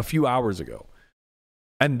a few hours ago.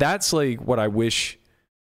 And that's like what I wish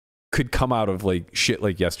could come out of like shit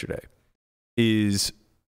like yesterday, is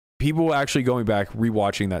people actually going back,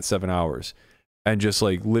 rewatching that 7 hours and just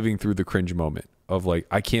like living through the cringe moment of like,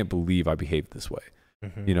 I can't believe I behaved this way.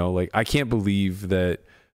 You know, like I can't believe that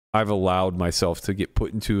I've allowed myself to get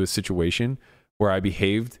put into a situation where I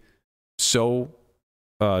behaved so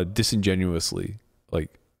disingenuously.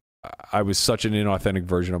 Like I was such an inauthentic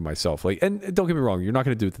version of myself. Like, and don't get me wrong, you're not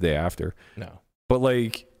going to do it the day after. No. But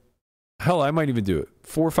like, hell, I might even do it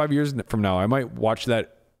 4 or 5 years from now. I might watch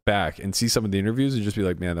that back and see some of the interviews and just be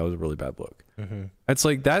like, man, that was a really bad look. It's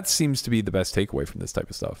like, that seems to be the best takeaway from this type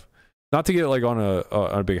of stuff. Not to get like on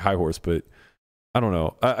a big high horse, but I don't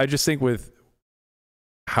know. I just think with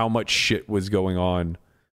how much shit was going on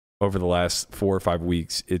over the last 4 or 5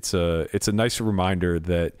 weeks, it's a nice reminder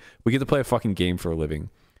that we get to play a fucking game for a living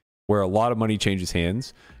where a lot of money changes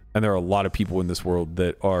hands, and there are a lot of people in this world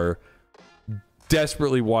that are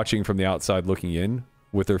desperately watching from the outside looking in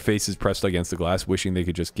with their faces pressed against the glass, wishing they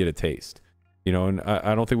could just get a taste. You know, and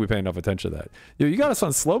I don't think we pay enough attention to that. Yo, you got us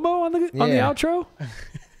on slow-mo on the outro?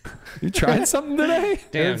 You trying something today?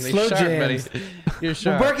 Damn, slow jams. You're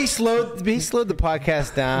sharp. Well, Berkey slowed the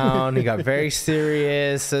podcast down. He got very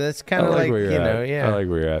serious. So that's kind of like you know, yeah. I like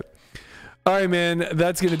where you're at. All right, man.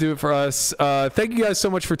 That's going to do it for us. Thank you guys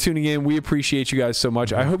so much for tuning in. We appreciate you guys so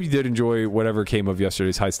much. I hope you did enjoy whatever came of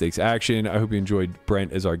yesterday's high stakes action. I hope you enjoyed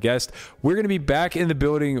Brent as our guest. We're going to be back in the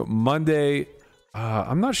building Monday.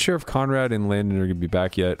 I'm not sure if Conrad and Landon are going to be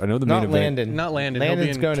back yet. I know the main event. Not Landon.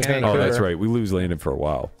 Landon's going to Vancouver. Oh, that's right. We lose Landon for a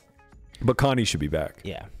while, but Connie should be back.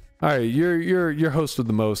 Yeah. All right. Your host with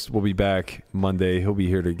the most will be back Monday. He'll be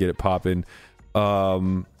here to get it popping.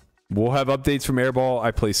 We'll have updates from Airball. I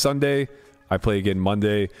play Sunday. I play again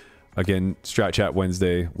Monday. Again, Strat Chat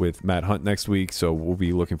Wednesday with Matt Hunt next week. So we'll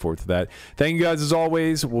be looking forward to that. Thank you guys as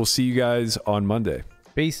always. We'll see you guys on Monday.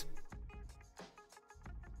 Peace.